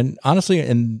situation. And honestly,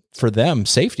 and for them,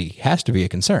 safety has to be a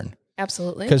concern.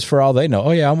 Absolutely. Because for all they know,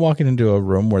 oh yeah, I'm walking into a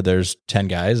room where there's 10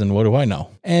 guys and what do I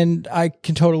know? And I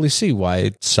can totally see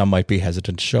why some might be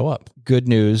hesitant to show up. Good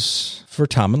news for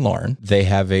Tom and Lauren. They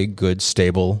have a good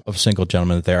stable of single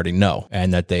gentlemen that they already know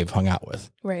and that they've hung out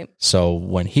with. Right. So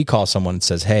when he calls someone and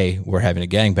says, hey, we're having a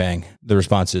gangbang, the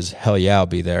response is, hell yeah, I'll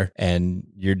be there. And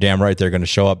you're damn right they're going to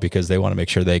show up because they want to make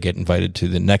sure they get invited to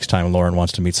the next time Lauren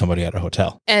wants to meet somebody at a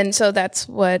hotel. And so that's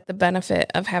what the benefit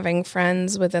of having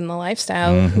friends within the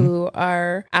lifestyle who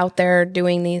are out there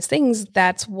doing these things.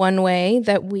 That's one way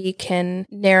that we can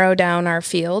narrow down our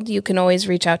field. You can always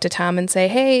reach out to Tom and say,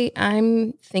 hey, I'm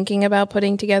I'm thinking about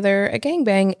putting together a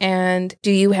gangbang, and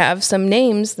do you have some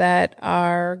names that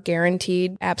are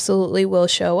guaranteed absolutely will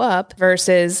show up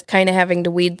versus kind of having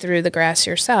to weed through the grass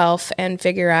yourself and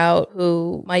figure out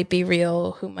who might be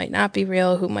real, who might not be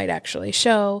real, who might actually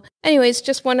show. Anyways,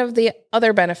 just one of the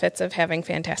other benefits of having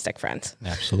fantastic friends.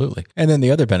 Absolutely. And then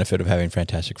the other benefit of having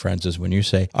fantastic friends is when you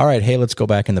say, all right, hey, let's go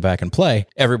back in the back and play,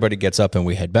 everybody gets up and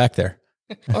we head back there.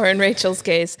 Or in Rachel's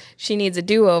case, she needs a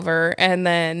do-over, and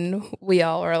then we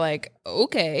all are like,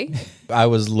 okay. I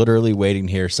was literally waiting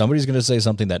here. Somebody's going to say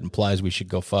something that implies we should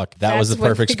go fuck. That was the That's when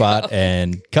perfect we spot. go.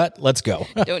 And cut, let's go.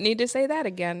 Don't need to say that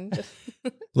again.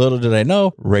 Little did I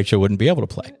know, Rachel wouldn't be able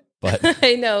to play. But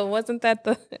I know, wasn't that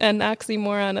an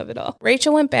oxymoron of it all?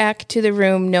 Rachel went back to the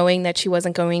room knowing that she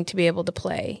wasn't going to be able to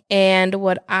play. And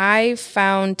what I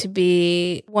found to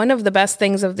be one of the best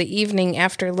things of the evening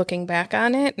after looking back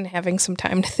on it and having some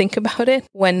time to think about it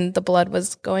when the blood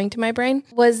was going to my brain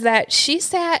was that she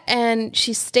sat and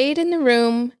she stayed in the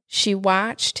room. She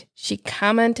watched, she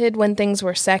commented when things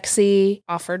were sexy,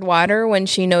 offered water when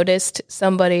she noticed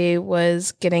somebody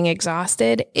was getting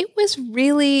exhausted. It was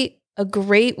really a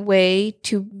great way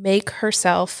to make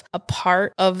herself a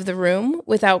part of the room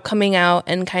without coming out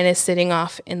and kind of sitting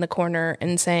off in the corner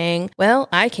and saying, well,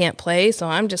 I can't play, so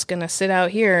I'm just going to sit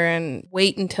out here and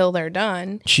wait until they're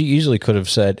done. she easily could have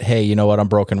said, hey, you know what? I'm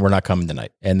broken. We're not coming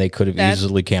tonight. And they could have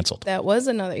easily canceled. That was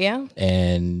another, yeah.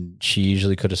 And she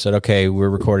usually could have said, okay, we're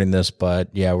recording this, but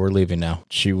yeah, we're leaving now.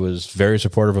 She was very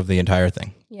supportive of the entire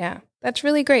thing. Yeah. That's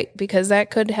really great because that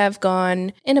could have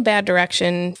gone in a bad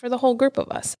direction for the whole group of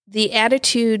us. The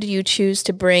attitude you choose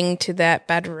to bring to that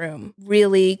bedroom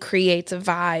really creates a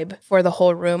vibe for the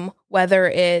whole room, whether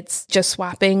it's just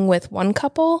swapping with one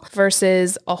couple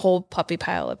versus a whole puppy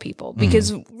pile of people.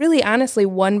 Because really, honestly,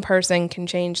 one person can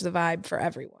change the vibe for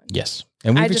everyone. Yes.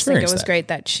 And we've I just think it was experienced that. great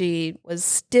that she was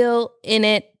still in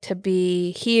it to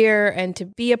be here and to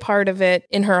be a part of it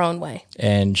in her own way.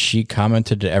 And she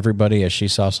commented to everybody as she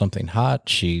saw something hot.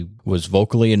 She was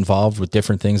vocally involved with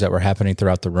different things that were happening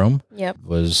throughout the room. Yep.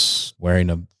 Was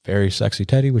wearing a very sexy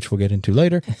teddy, which we'll get into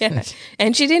later. Yeah.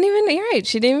 And she didn't even, you're right,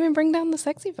 she didn't even bring down the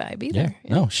sexy vibe either.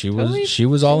 Yeah. No, she Totally,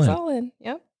 was all in. all in.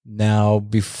 Yep. Now,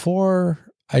 before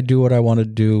I do what I want to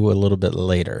do a little bit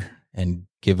later and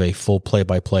give a full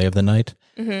play-by-play of the night,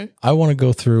 I want to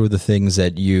go through the things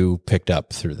that you picked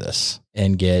up through this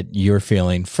and get your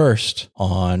feeling first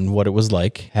on what it was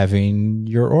like having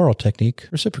your oral technique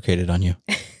reciprocated on you.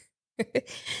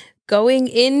 Going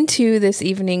into this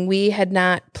evening, we had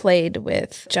not played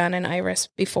with John and Iris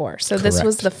before. So this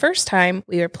was Correct. the first time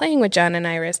we were playing with John and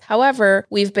Iris. However,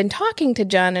 we've been talking to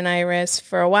John and Iris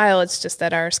for a while. It's just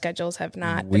that our schedules have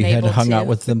not We been had able hung to. out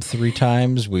with them 3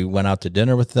 times. We went out to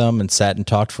dinner with them and sat and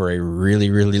talked for a really,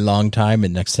 really long time.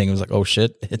 And next thing it was like, oh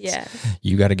shit, Yeah.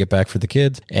 you got to get back for the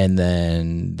kids. And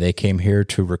then they came here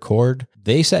to record.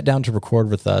 They sat down to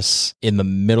record with us in the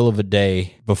middle of a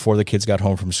day before the kids got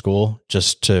home from school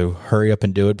just to hurry up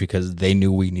and do it because they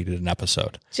knew we needed an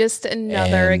episode. Just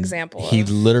another And example. He of,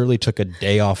 literally took a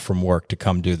day off from work to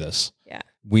come do this. yeah.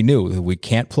 We knew that we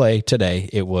can't play today.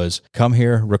 It was come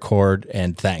here, record,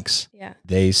 and thanks. Yeah.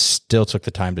 They still took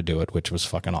the time to do it, which was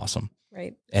fucking awesome.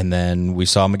 Right. And then we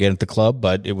saw them again at the club,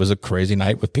 but it was a crazy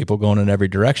night with people going in every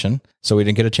direction. So we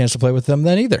didn't get a chance to play with them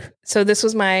then either. So this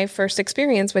was my first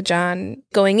experience with John.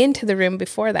 Going into the room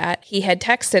before that, he had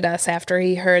texted us after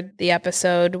he heard the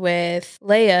episode with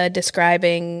Leia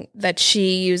describing that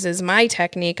she uses my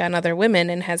technique on other women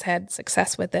and has had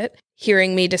success with it.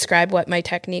 Hearing me describe what my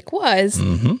technique was,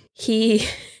 he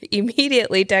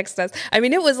immediately texted us. I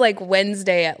mean, it was like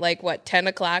Wednesday at 10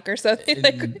 o'clock or something.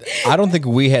 I don't think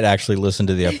we had actually listened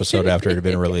to the episode after it had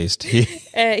been released.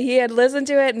 He had listened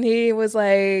to it and he was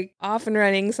like off and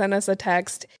running, sent us a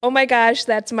text. Oh my gosh,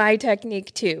 that's my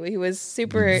technique too. He was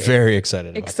super Very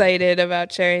excited.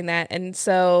 about sharing that. And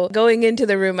so going into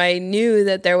the room, I knew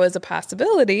that there was a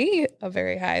possibility, a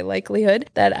very high likelihood,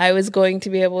 that I was going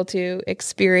to be able to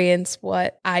experience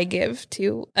what I give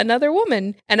to another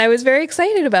woman. And I was very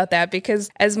excited about that because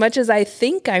as much as I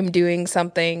think I'm doing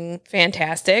something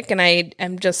fantastic and I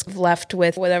am just left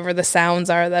with whatever the sounds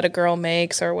are that a girl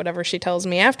makes or whatever she tells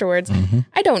me afterwards,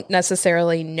 I don't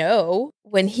necessarily know.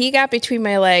 When he got between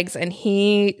my legs and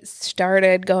he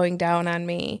started going down on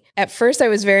me, at first I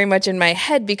was very much in my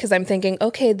head because I'm thinking,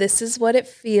 okay, this is what it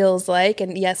feels like.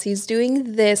 And yes, he's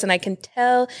doing this and I can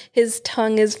tell his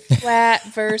tongue is flat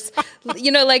versus,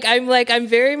 I'm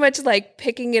very much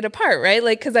picking it apart, right?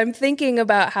 Because I'm thinking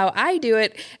about how I do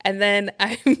it and then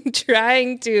I'm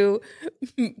trying to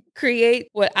create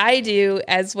what I do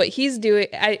as what he's doing.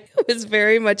 It was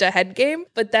very much a head game,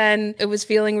 but then it was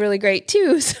feeling really great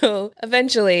too. So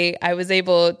eventually I was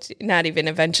able to, not even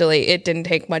eventually, it didn't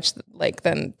take much like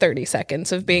than 30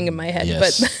 seconds of being in my head,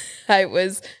 but I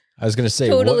was going to say,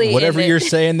 totally whatever you're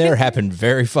saying there happened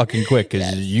very fucking quick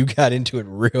because you got into it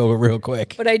real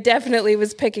quick. But I definitely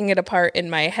was picking it apart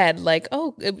in my head, like,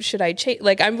 oh, should I change?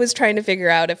 Like, I was trying to figure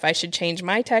out if I should change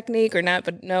my technique or not,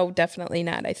 but no, definitely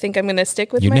not. I think I'm going to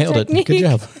stick with my technique. You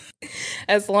nailed it. Good job.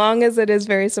 As long as it is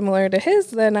very similar to his,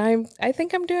 then I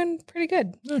think I'm doing pretty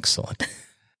good. Excellent.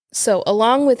 So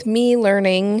along with me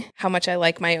learning how much I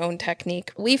like my own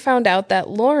technique, we found out that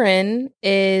Lauren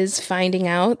is finding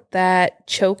out that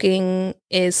choking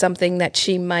is something that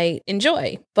she might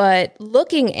enjoy. But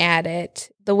looking at it,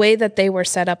 the way that they were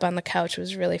set up on the couch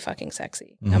was really fucking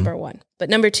sexy, number one. But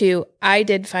number two, I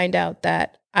did find out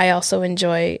that I also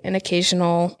enjoy an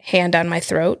occasional hand on my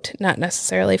throat, not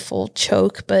necessarily full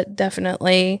choke, but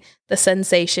definitely the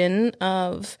sensation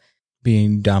of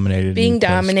being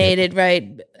dominated,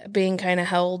 right? Being kind of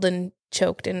held and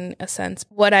choked in a sense.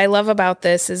 What I love about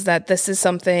this is that this is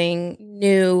something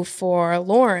new for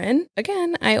Lauren.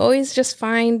 Again, I always just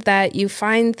find that you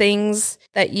find things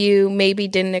that you maybe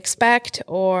didn't expect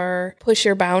or push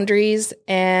your boundaries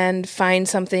and find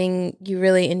something you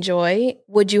really enjoy.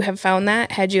 Would you have found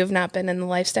that had you have not been in the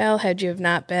lifestyle, had you have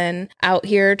not been out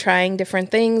here trying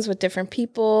different things with different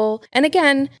people? And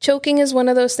again, choking is one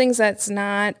of those things that's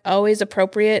not always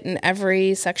appropriate in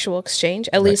every sexual exchange,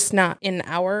 at least not in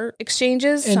our exchanges.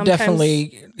 And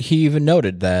definitely, he even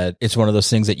noted that it's one of those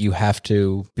things that you have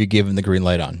to be given the green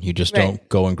light on. You just don't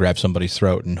go and grab somebody's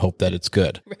throat and hope that it's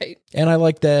good. Right. And I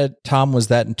like that Tom was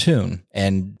that in tune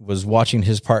and was watching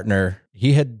his partner.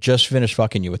 He had just finished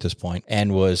fucking you at this point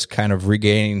and was kind of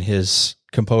regaining his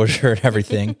composure and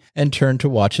everything and turned to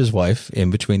watch his wife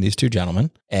in between these two gentlemen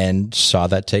and saw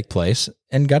that take place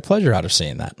and got pleasure out of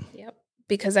seeing that.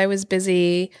 Because I was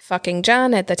busy fucking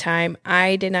John at the time,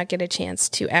 I did not get a chance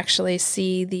to actually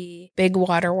see the big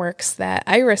waterworks that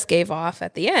Iris gave off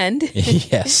at the end.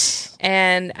 Yes.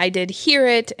 And I did hear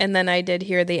it, and then I did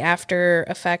hear the after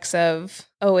effects of,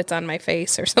 oh, it's on my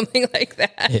face or something like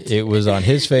that. It was on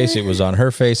his face. It was on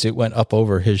her face. It went up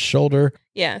over his shoulder.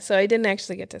 Yeah, so I didn't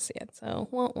actually get to see it. So,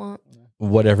 wah.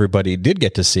 What everybody did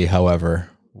get to see, however,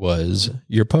 was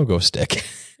your pogo stick.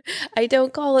 I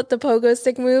don't call it the pogo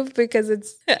stick move because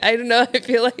it's, I don't know, I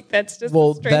feel like that's just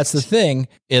that's the thing.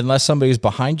 Unless somebody's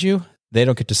behind you, they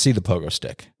don't get to see the pogo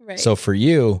stick. Right. So for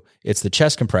you, it's the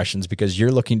chest compressions because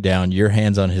you're looking down, your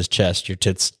hands on his chest, your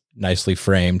tits nicely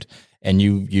framed, and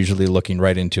you usually looking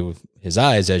right into his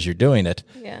eyes as you're doing it.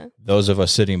 Yeah. Those of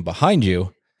us sitting behind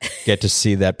you get to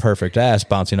see that perfect ass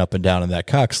bouncing up and down and that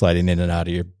cock sliding in and out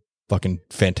of your fucking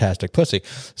fantastic pussy.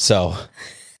 So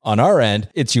on our end,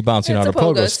 it's you bouncing on a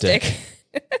pogo stick.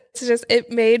 It's just, it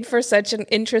made for such an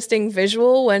interesting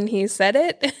visual when he said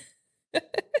it.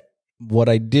 What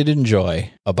I did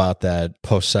enjoy about that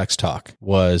post-sex talk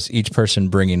was each person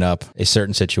bringing up a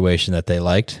certain situation that they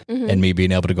liked and me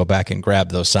being able to go back and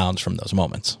grab those sounds from those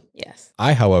moments. Yes.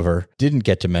 I, however, didn't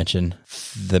get to mention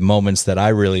the moments that I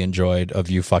really enjoyed of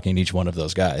you fucking each one of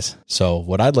those guys. So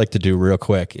what I'd like to do real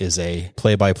quick is a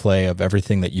play-by-play of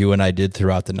everything that you and I did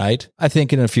throughout the night. I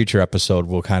think in a future episode,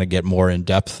 we'll kind of get more in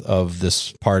depth of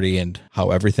this party and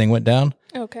how everything went down.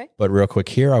 Okay. But real quick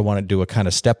here, I want to do a kind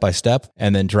of step-by-step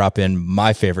and then drop in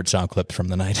my favorite sound clips from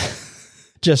the night.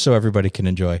 Just so everybody can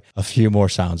enjoy a few more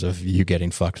sounds of you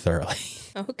getting fucked thoroughly.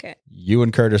 Okay. You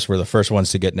and Curtis were the first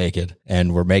ones to get naked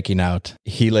and were making out.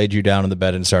 He laid you down in the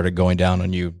bed and started going down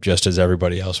on you just as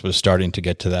everybody else was starting to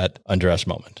get to that undress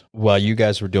moment. While you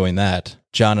guys were doing that,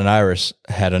 John and Iris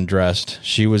had undressed.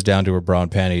 She was down to her bra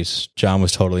and panties. John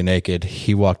was totally naked.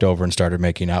 He walked over and started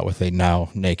making out with a now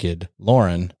naked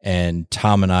Lauren. And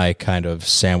Tom and I kind of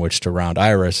sandwiched around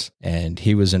Iris. And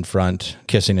he was in front,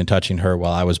 kissing and touching her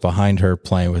while I was behind her,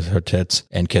 playing with her tits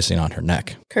and kissing on her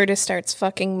neck. Curtis starts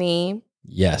fucking me.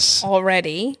 Yes.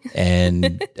 Already.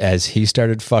 And as he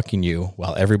started fucking you,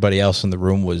 while everybody else in the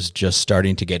room was just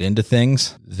starting to get into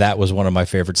things, that was one of my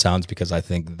favorite sounds because I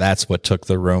think that's what took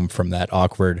the room from that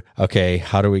awkward, okay,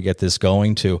 how do we get this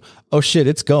going to, oh shit,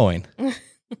 it's going.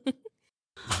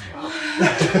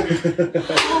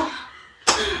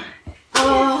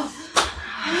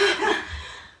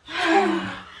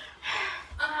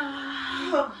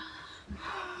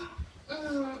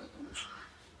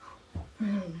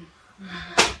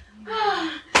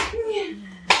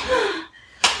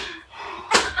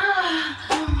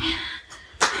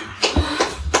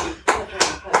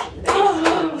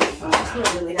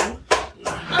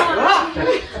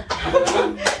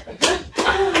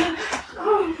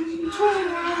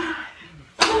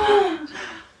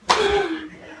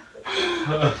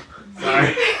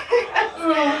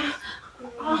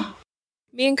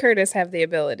 Curtis have the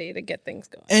ability to get things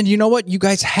going. And you know what? You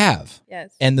guys have.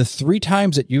 Yes. And the 3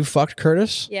 times that you fucked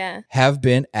Curtis Yeah. have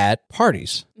been at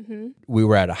parties. We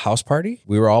were at a house party.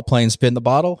 We were all playing Spin the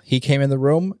Bottle. He came in the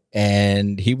room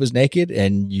and he was naked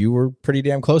and you were pretty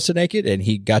damn close to naked and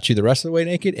he got you the rest of the way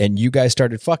naked and you guys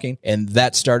started fucking and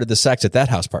that started the sex at that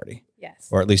house party. Yes.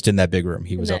 Or at least in that big room.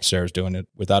 He was upstairs doing it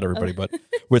without everybody, but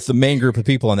with the main group of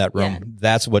people in that room,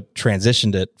 that's what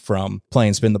transitioned it from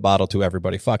playing Spin the Bottle to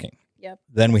everybody fucking. Yep.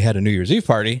 Then we had a New Year's Eve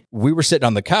party. We were sitting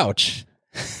on the couch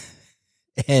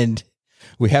and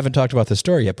we haven't talked about the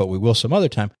story yet, but we will some other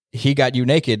time. He got you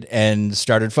naked and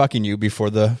started fucking you before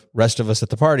the rest of us at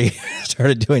the party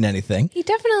started doing anything. He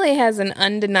definitely has an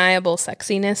undeniable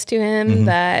sexiness to him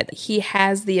that he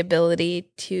has the ability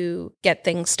to get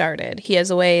things started. He has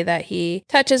a way that he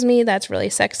touches me that's really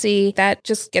sexy. That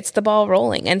just gets the ball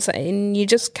rolling. And you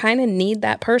just kind of need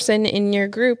that person in your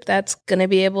group that's going to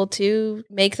be able to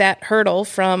make that hurdle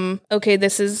from, okay,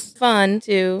 this is fun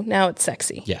to now it's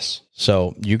sexy. Yes.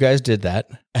 So you guys did that.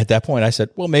 At that point, I said,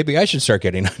 well, maybe I should start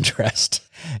getting undressed.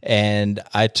 And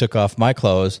I took off my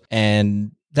clothes.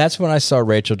 And that's when I saw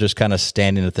Rachel just kind of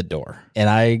standing at the door. And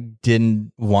I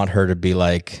didn't want her to be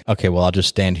like, okay, well, I'll just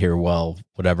stand here while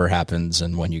whatever happens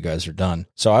and when you guys are done.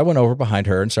 So I went over behind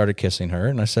her and started kissing her.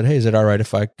 And I said, hey, is it all right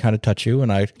if I kind of touch you?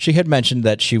 And she had mentioned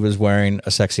that she was wearing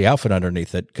a sexy outfit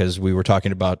underneath it because we were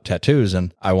talking about tattoos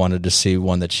and I wanted to see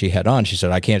one that she had on. She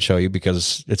said, I can't show you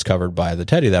because it's covered by the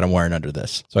teddy that I'm wearing under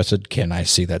this. So I said, can I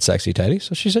see that sexy teddy?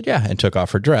 So she said, yeah, and took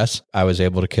off her dress. I was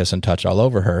able to kiss and touch all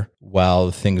over her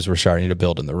while things were starting to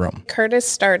build in the room. Curtis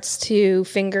starts to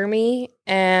finger me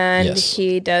and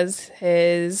he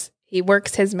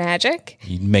works his magic.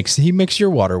 He makes your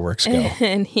waterworks go.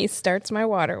 And he starts my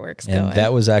waterworks going. And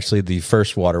that was actually the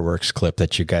first waterworks clip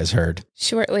that you guys heard.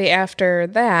 Shortly after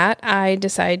that, I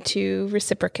decide to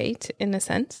reciprocate in a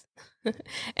sense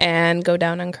and go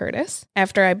down on Curtis.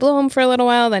 After I blow him for a little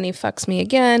while, then he fucks me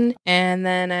again. And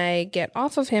then I get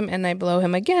off of him and I blow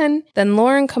him again. Then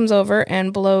Lauren comes over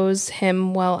and blows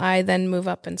him while I then move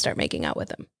up and start making out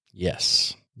with him.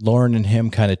 Yes. Lauren and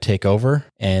him kind of take over,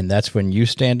 and that's when you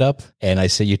stand up, and I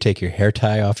say you take your hair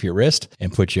tie off your wrist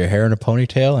and put your hair in a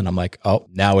ponytail, and I'm like, oh,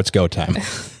 now it's go time.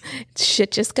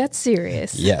 Shit just got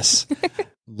serious. Yes.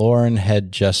 Lauren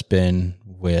had just been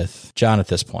with John at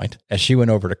this point. As she went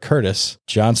over to Curtis,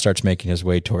 John starts making his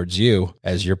way towards you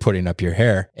as you're putting up your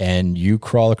hair, and you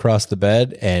crawl across the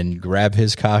bed and grab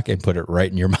his cock and put it right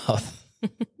in your mouth.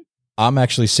 I'm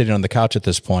actually sitting on the couch at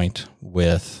this point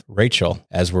with Rachel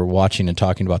as we're watching and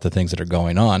talking about the things that are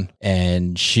going on.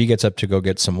 And she gets up to go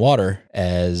get some water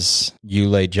as you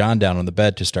lay John down on the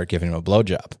bed to start giving him a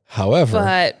blowjob. However,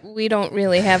 but we don't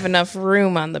really have enough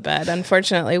room on the bed.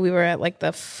 Unfortunately, we were at like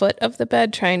the foot of the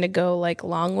bed trying to go like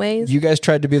long ways. You guys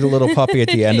tried to be the little puppy at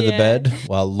the end of the bed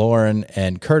while Lauren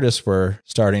and Curtis were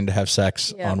starting to have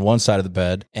sex on one side of the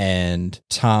bed and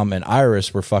Tom and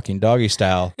Iris were fucking doggy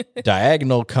style,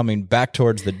 diagonal coming back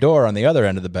towards the door on the other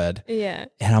end of the bed. Yeah.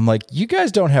 And I'm like, you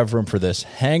guys don't have room for this.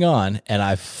 Hang on. And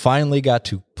I finally got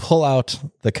to pull out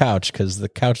the couch because the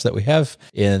couch that we have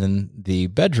in the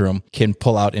bedroom can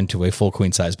pull out into a full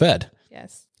queen size bed.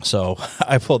 Yes. So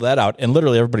I pulled that out and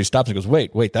literally everybody stops and goes,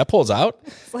 wait, that pulls out?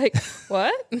 It's like,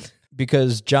 what?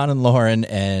 Because John and Lauren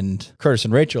and Curtis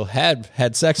and Rachel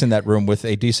had sex in that room with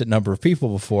a decent number of people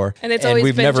before. And it's always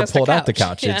we've been never just pulled a out the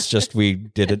couch. couch. It's just we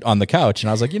did it on the couch. And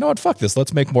I was like, you know what? Fuck this.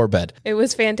 Let's make more bed. It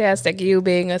was fantastic. You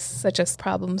being such a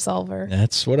problem solver.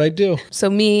 That's what I do. So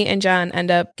me and John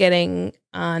end up getting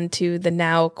onto the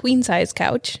now queen size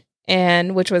couch,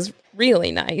 and which was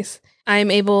really nice.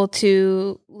 I'm able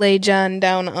to lay John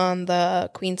down on the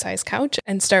queen size couch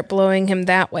and start blowing him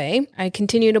that way. I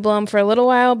continue to blow him for a little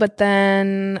while, but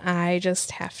then I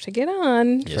just have to get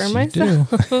on for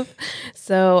myself.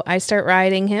 So I start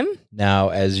riding him. Now,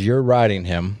 as you're riding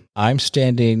him, I'm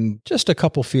standing just a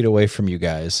couple feet away from you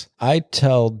guys. I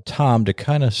tell Tom to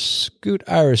kind of scoot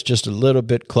Iris just a little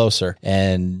bit closer,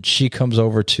 and she comes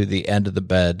over to the end of the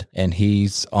bed, and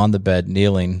he's on the bed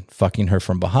kneeling, fucking her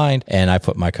from behind, and I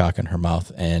put my cock in her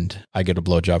mouth, and I get a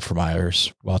blowjob from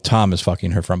Iris while Tom is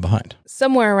fucking her from behind.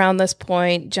 Somewhere around this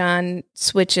point, John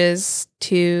switches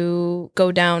to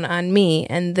go down on me,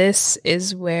 and this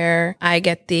is where I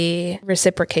get the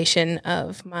reciprocation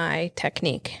of my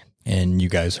technique. And you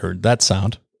guys heard that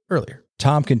sound earlier.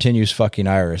 Tom continues fucking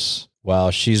Iris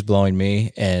while she's blowing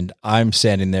me, and I'm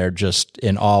standing there just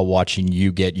in awe watching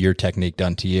you get your technique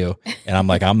done to you. And I'm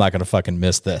like, I'm not going to fucking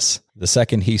miss this. The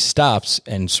second he stops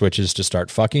and switches to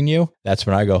start fucking you, that's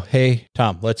when I go, hey,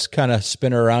 Tom, let's kind of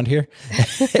spin her around here.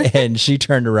 And she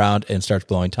turned around and starts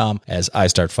blowing Tom as I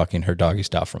start fucking her doggy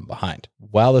style from behind.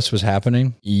 While this was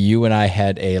happening, you and I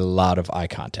had a lot of eye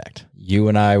contact. You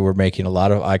and I were making a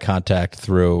lot of eye contact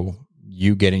through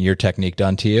you getting your technique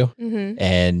done to you. Mm-hmm.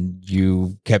 And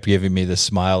you kept giving me the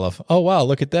smile of, oh, wow,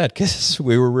 look at that. Because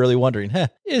we were really wondering,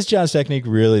 is John's technique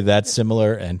really that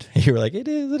similar? And you were like, it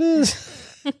is.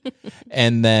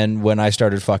 And then when I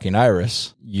started fucking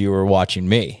Iris, you were watching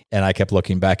me, and I kept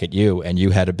looking back at you, and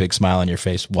you had a big smile on your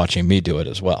face watching me do it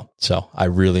as well. So I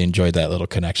really enjoyed that little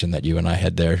connection that you and I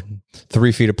had there,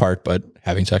 3 feet apart, but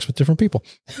having sex with different people.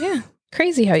 Yeah.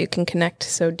 Crazy how you can connect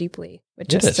so deeply with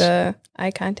just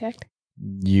eye contact.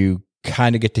 You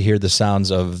kind of get to hear the sounds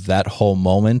of that whole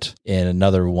moment in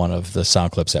another one of the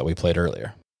sound clips that we played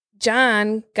earlier.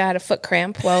 John got a foot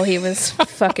cramp while he was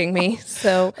fucking me.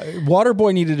 So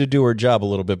Waterboy needed to do her job a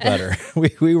little bit better.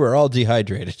 We were all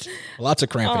dehydrated. Lots of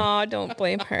cramping. Oh, don't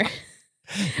blame her.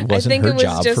 It I think it was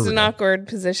just an real. awkward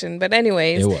position. But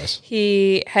anyways, It was.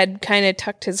 He had kind of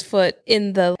tucked his foot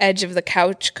in the edge of the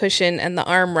couch cushion and the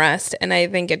armrest. And I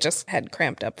think it just had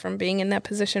cramped up from being in that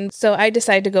position. So I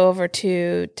decided to go over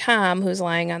to Tom, who's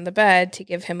lying on the bed, to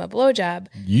give him a blowjob.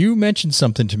 You mentioned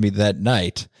something to me that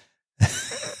night.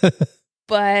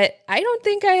 But I don't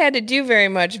think I had to do very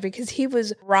much because he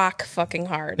was rock fucking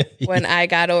hard when I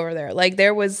got over there. Like,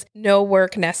 there was no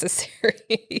work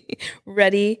necessary.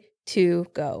 Ready to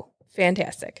go.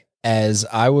 Fantastic. As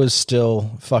I was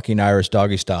still fucking Irish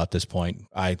doggy style at this point,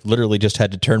 I literally just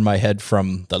had to turn my head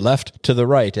from the left to the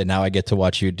right, and now I get to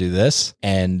watch you do this.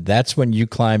 And that's when you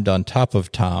climbed on top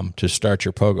of Tom to start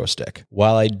your pogo stick.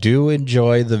 While I do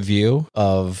enjoy the view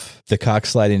of the cock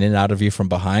sliding in and out of you from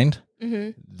behind,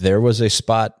 there was a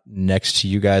spot next to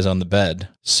you guys on the bed.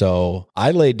 So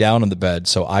I laid down on the bed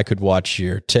so I could watch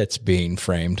your tits being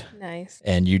framed. Nice.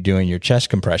 And you doing your chest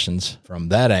compressions from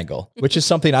that angle, which is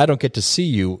something I don't get to see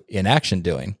you in action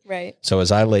doing. Right. So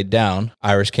as I laid down,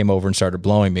 Iris came over and started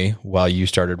blowing me while you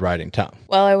started riding Tom.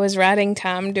 While I was riding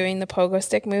Tom doing the pogo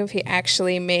stick move, he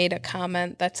actually made a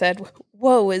comment that said,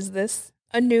 "Whoa, is this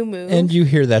a new move?" And you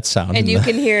hear that sound. And you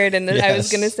can hear it in the, I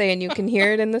was Yes. going to say, and you can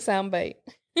hear it in the sound bite.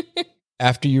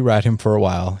 After you ride him for a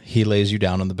while, he lays you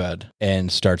down on the bed and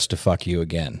starts to fuck you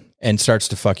again. And starts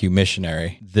to fuck you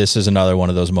missionary. This is another one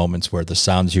of those moments where the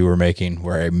sounds you were making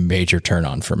were a major turn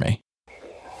on for me.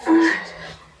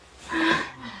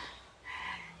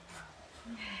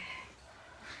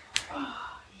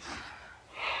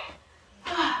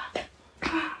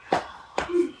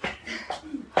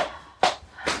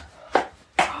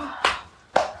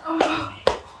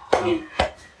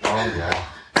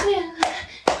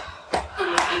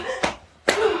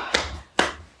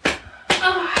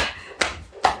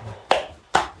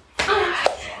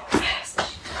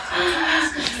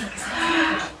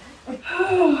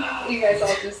 You guys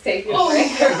all just take your break.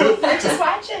 I'm just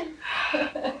watching.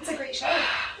 It's a great show.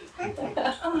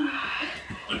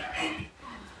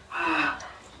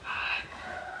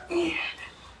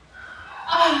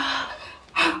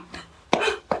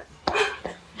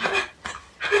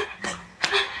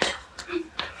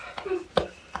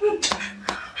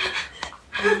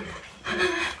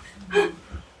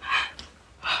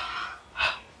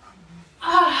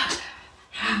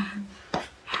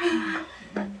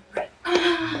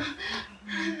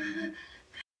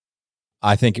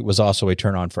 I think it was also a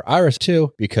turn on for Iris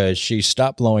too, because she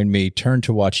stopped blowing me, turned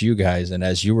to watch you guys, and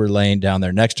as you were laying down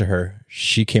there next to her,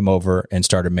 she came over and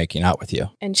started making out with you.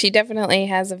 And she definitely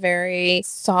has a very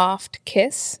soft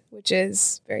kiss, which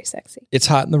is very sexy. It's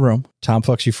hot in the room. Tom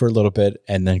fucks you for a little bit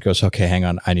and then goes, okay, hang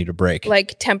on, I need a break.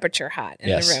 Like temperature hot in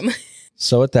Yes. the room.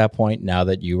 So at that point, now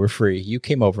that you were free, you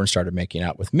came over and started making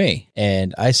out with me.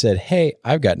 And I said, hey,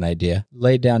 I've got an idea.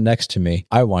 Lay down next to me.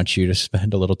 I want you to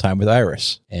spend a little time with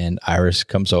Iris. And Iris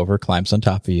comes over, climbs on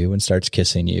top of you and starts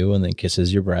kissing you and then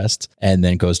kisses your breasts and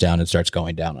then goes down and starts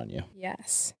going down on you.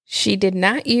 Yes. She did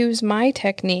not use my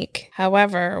technique.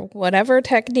 However, whatever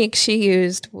technique she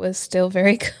used was still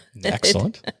very good.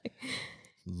 Excellent.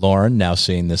 Lauren, now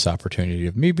seeing this opportunity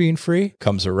of me being free,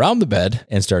 comes around the bed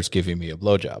and starts giving me a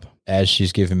blowjob. As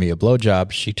she's giving me a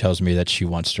blowjob, she tells me that she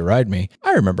wants to ride me.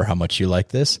 I remember how much you like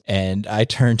this. And I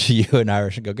turn to you and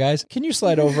Irish and go, guys, can you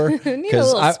slide over?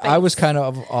 Because I was kind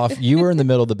of off. You were in the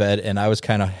middle of the bed and I was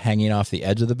kind of hanging off the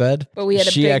edge of the bed. But we had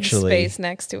a big space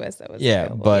next to us. That was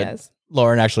available, but yes.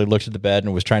 Lauren actually looked at the bed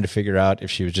and was trying to figure out if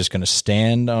she was just going to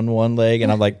stand on one leg.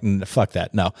 And I'm like, fuck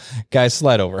that. No, guys,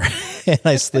 slide over. And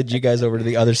I slid you guys over to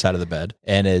the other side of the bed.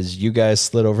 And as you guys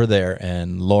slid over there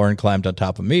and Lauren climbed on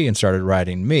top of me and started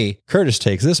riding me, Curtis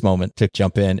takes this moment to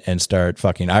jump in and start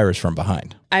fucking Iris from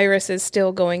behind. Iris is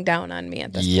still going down on me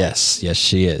at this point. Yes,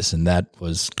 she is. And that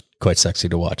was quite sexy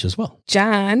to watch as well.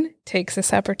 John takes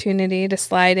this opportunity to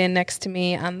slide in next to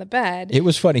me on the bed. It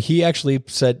was funny. He actually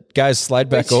said, guys, slide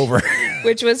back over.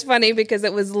 Which was funny because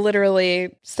it was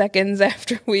literally seconds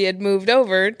after we had moved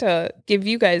over to give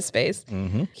you guys space.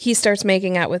 Mm-hmm. He starts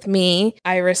making out with me.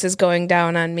 Iris is going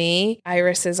down on me.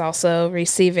 Iris is also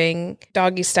receiving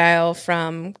doggy style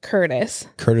from Curtis.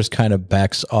 Curtis kind of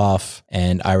backs off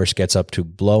and Iris gets up to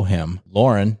blow him.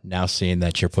 Lauren, now seeing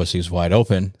that your pussy's wide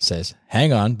open, says,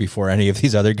 hang on before any of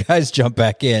these other guys jump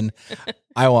back in.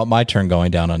 I want my turn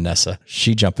going down on Nessa.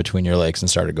 She jumped between your legs and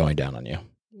started going down on you.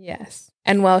 Yes.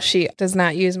 And while she does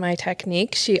not use my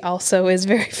technique, she also is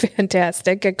very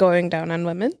fantastic at going down on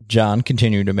women. John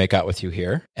continued to make out with you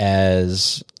here.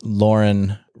 As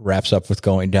Lauren wraps up with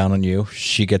going down on you,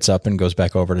 she gets up and goes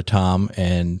back over to Tom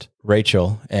and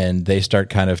Rachel, and they start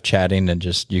kind of chatting, and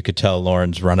just, you could tell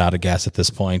Lauren's run out of gas at this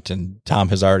point, and Tom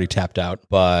has already tapped out,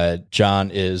 but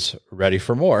John is ready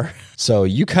for more. So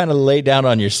you kind of lay down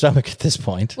on your stomach at this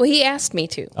point. Well, he asked me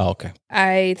to. Oh, okay.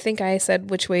 I think I said,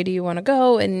 which way do you want to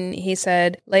go? And he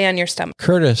said, lay on your stomach.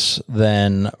 Curtis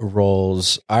then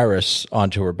rolls Iris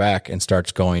onto her back and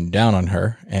starts going down on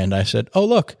her. And I said, oh,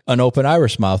 look, an open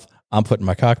Iris mouth. I'm putting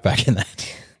my cock back in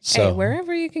that. So, hey,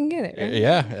 wherever you can get it. Right?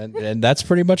 Yeah. And that's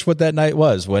pretty much what that night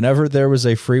was. Whenever there was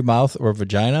a free mouth or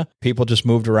vagina, people just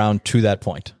moved around to that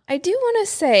point. I do want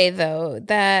to say, though,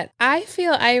 that I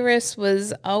feel Iris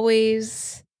was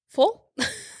always full.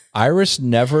 Iris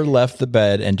never left the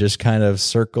bed and just kind of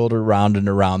circled around and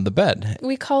around the bed.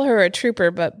 We call her a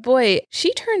trooper, but boy,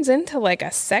 she turns into like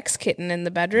a sex kitten in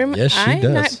the bedroom. Yes, she I'm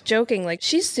does. not joking. Like,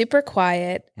 she's super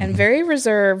quiet and very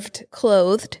reserved,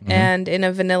 clothed, and in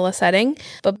a vanilla setting.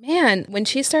 But man, when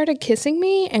she started kissing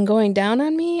me and going down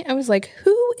on me, I was like,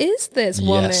 who is this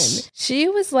woman? Yes. She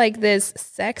was like this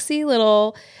sexy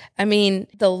little, I mean,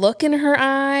 the look in her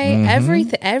eye,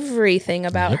 everything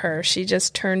about her, she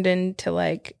just turned into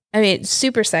like, I mean,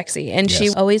 super sexy. And she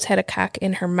always had a cock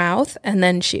in her mouth, and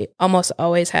then she almost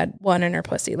always had one in her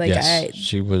pussy. Like,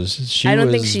 she was I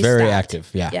don't think she very stopped. active.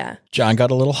 Yeah. Yeah. John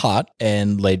got a little hot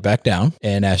and laid back down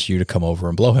and asked you to come over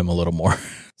and blow him a little more.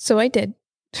 So I did.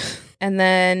 And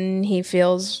then he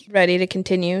feels ready to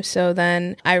continue. So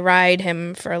then I ride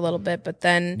him for a little bit, but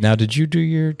then... Now, did you do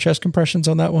your chest compressions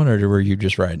on that one, or were you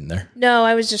just riding there? No,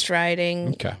 I was just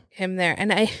riding him there.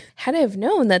 And I had to have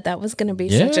known that that was going to be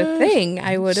such a thing.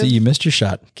 I would have... See, you missed your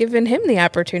shot. Given him the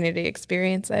opportunity to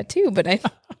experience that too, but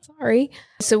sorry.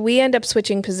 So we end up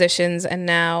switching positions, and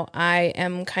now I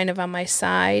am kind of on my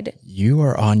side. You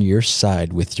are on your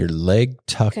side with your leg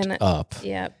tucked up.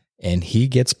 Yep. And he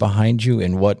gets behind you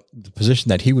in what the position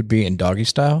that he would be in doggy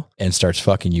style and starts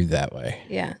fucking you that way.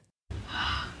 Yeah.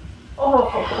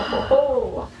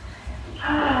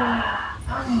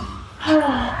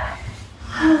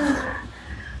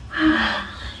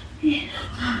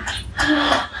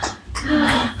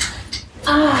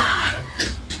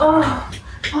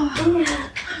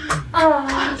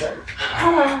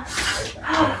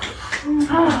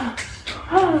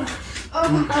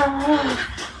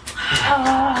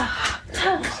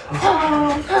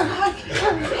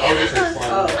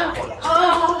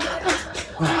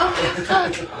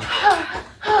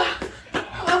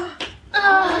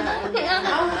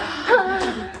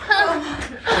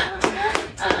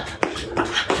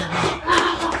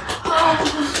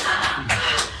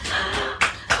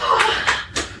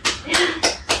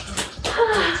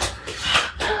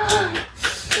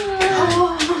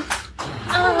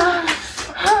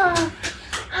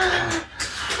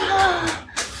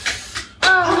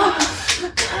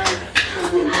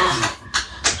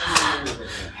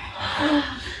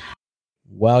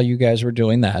 While you guys were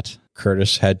doing that,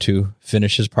 Curtis had to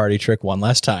finish his party trick one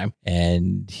last time,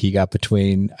 and he got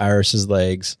between Iris's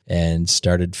legs and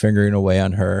started fingering away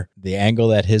on her. The angle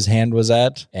that his hand was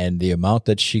at and the amount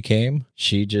that she came,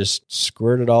 she just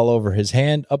squirted all over his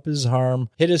hand, up his arm,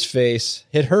 hit his face,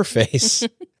 hit her face.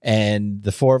 And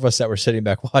the four of us that were sitting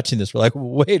back watching this were like,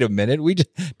 wait a minute,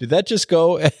 did that just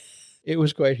go? It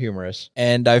was quite humorous.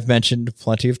 And I've mentioned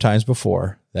plenty of times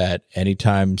before that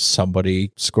anytime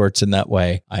somebody squirts in that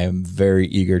way, I am very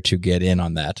eager to get in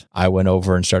on that. I went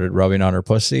over and started rubbing on her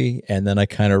pussy, and then I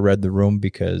kind of read the room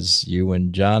because you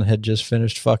and John had just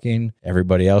finished fucking.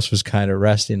 Everybody else was kind of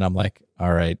resting. I'm like,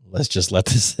 all right, let's just let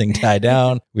this thing die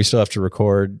down. We still have to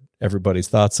record everybody's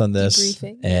thoughts on this.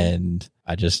 Debriefing. And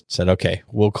I just said, okay,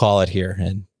 we'll call it here,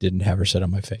 and didn't have her sit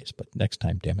on my face. But next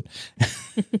time, damn it.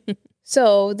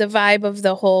 So the vibe of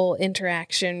the whole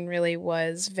interaction really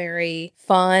was very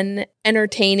fun,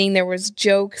 entertaining. There was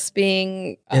jokes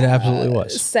being It absolutely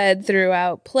was. said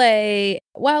throughout play.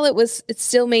 While it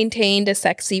still maintained a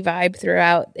sexy vibe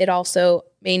throughout, it also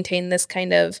maintained this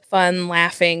kind of fun,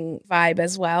 laughing vibe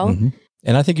as well. Mm-hmm.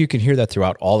 And I think you can hear that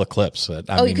throughout all the clips. You can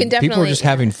definitely. People were just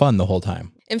having fun the whole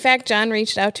time. In fact, John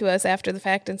reached out to us after the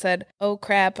fact and said, "Oh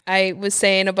crap, I was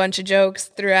saying a bunch of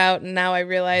jokes throughout, and now I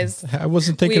realized I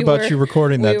wasn't thinking about you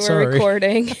recording that. We were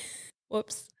recording."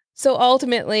 Whoops. So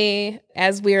ultimately,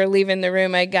 as we were leaving the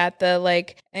room, I got the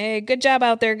like, "Hey, good job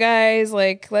out there, guys.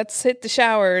 Like, let's hit the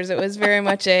showers." It was very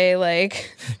much a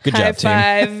like good high job,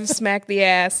 five, smack the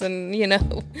ass, and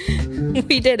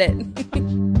we did it.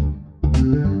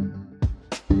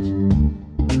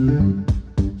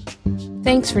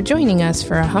 Thanks for joining us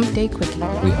for a Hump Day Quickie.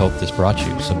 We hope this brought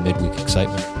you some midweek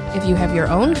excitement. If you have your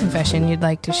own confession you'd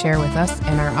like to share with us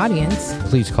and our audience,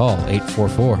 please call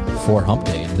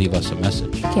 844-4HUMP-DAY and leave us a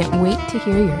message. Can't wait to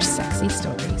hear your sexy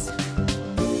stories.